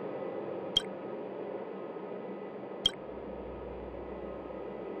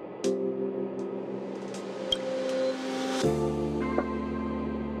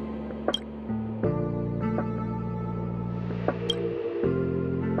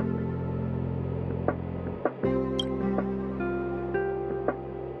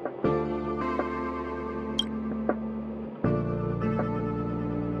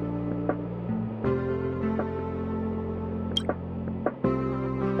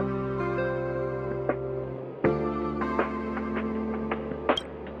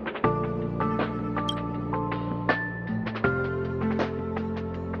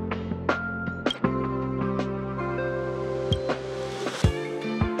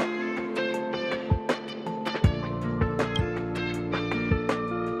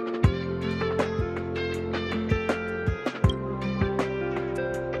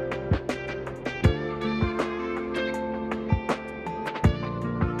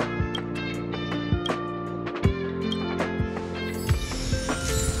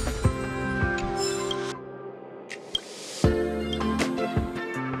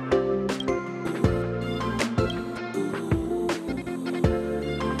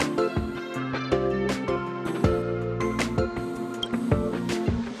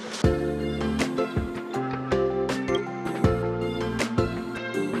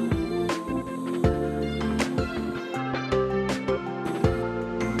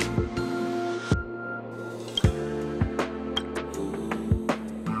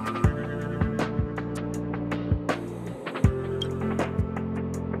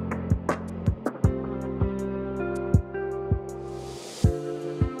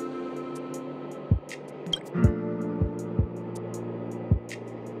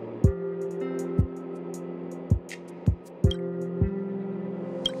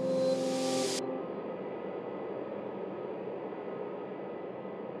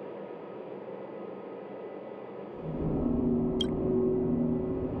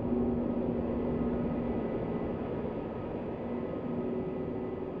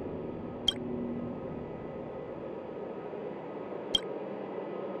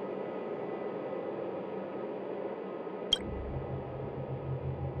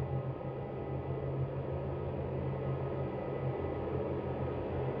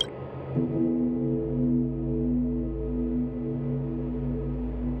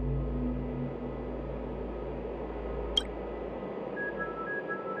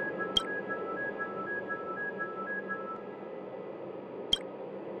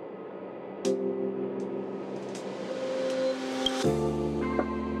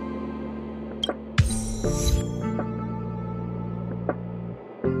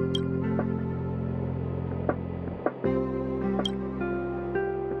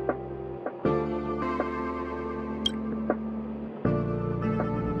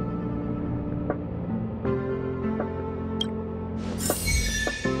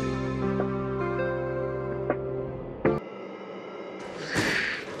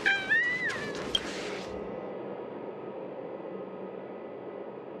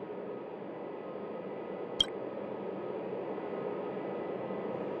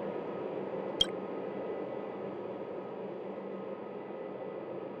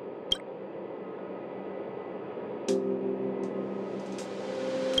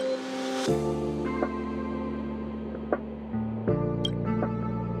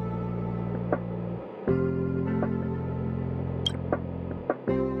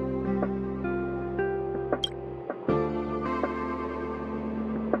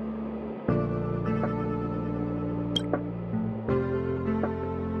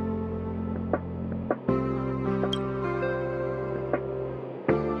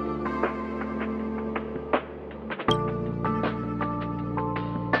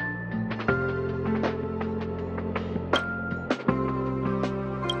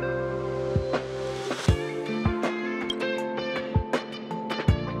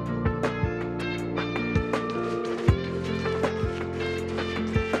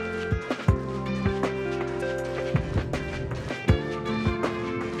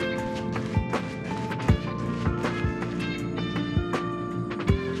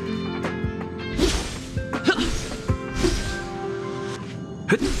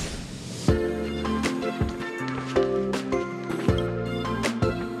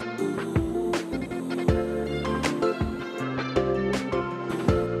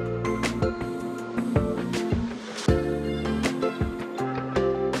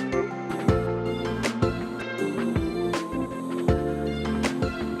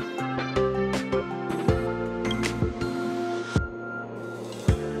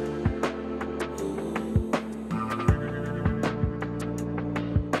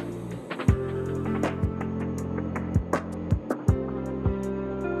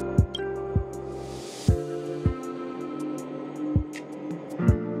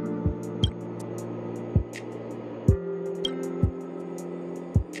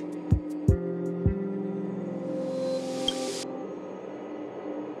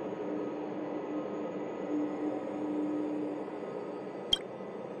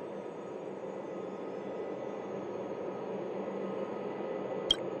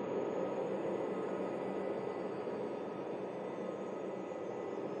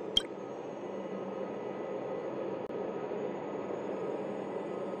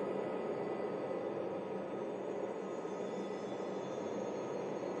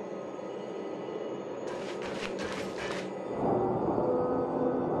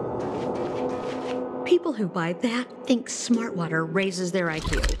 People who buy that think smart water raises their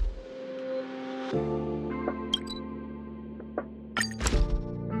IQ.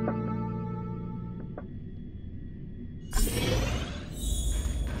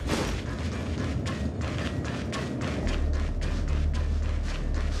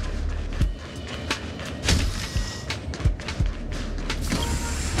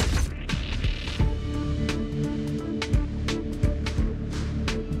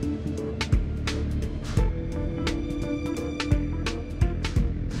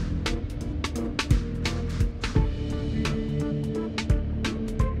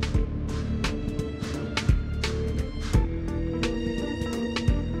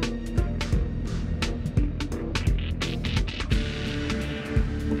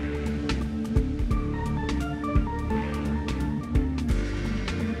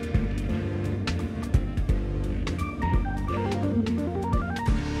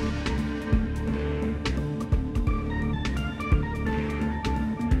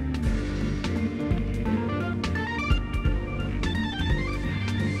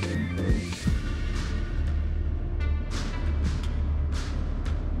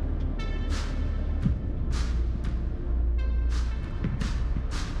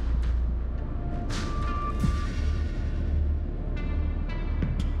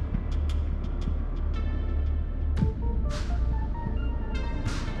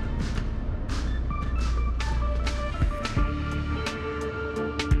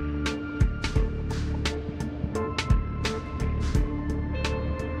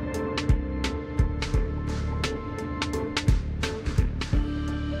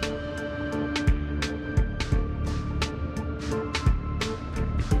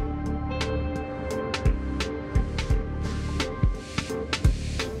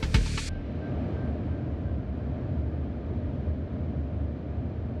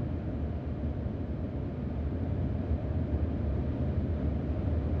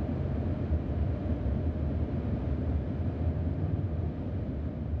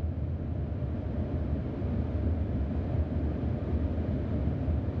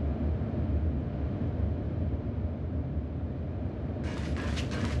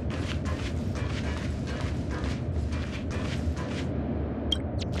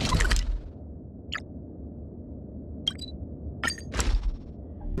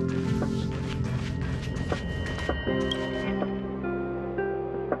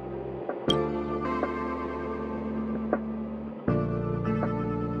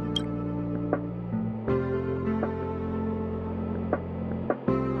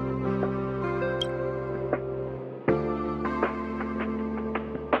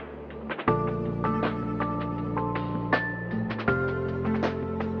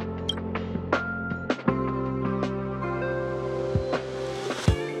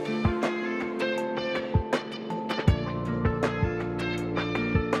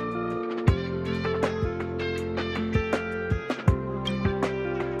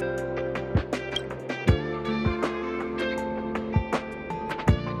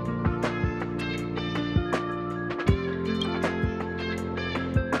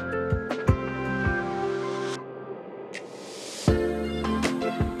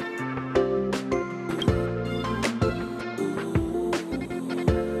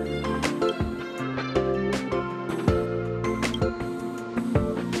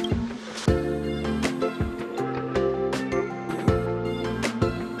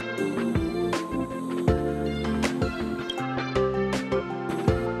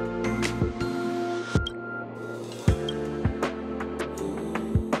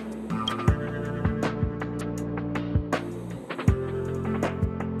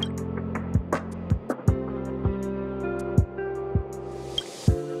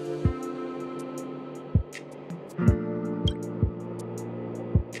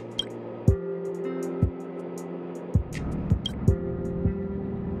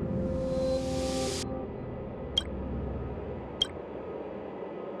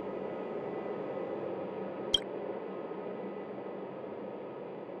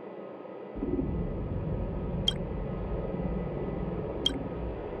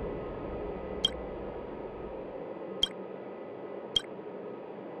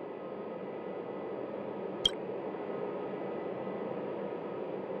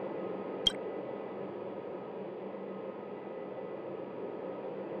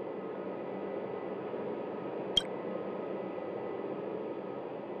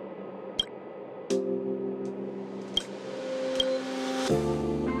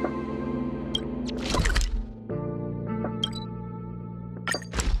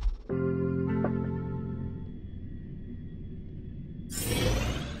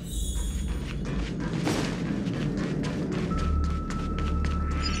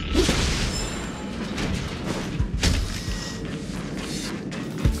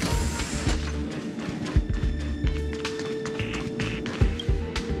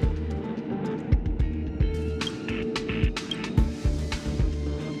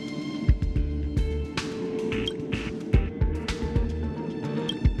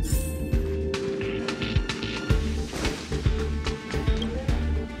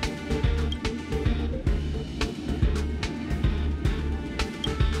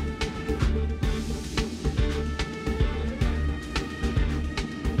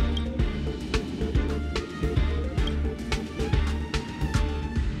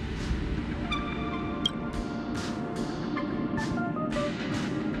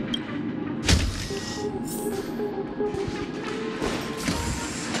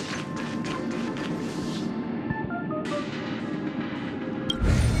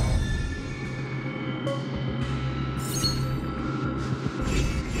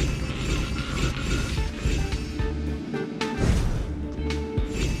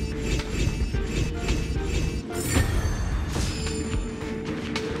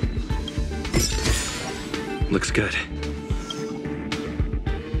 Looks good.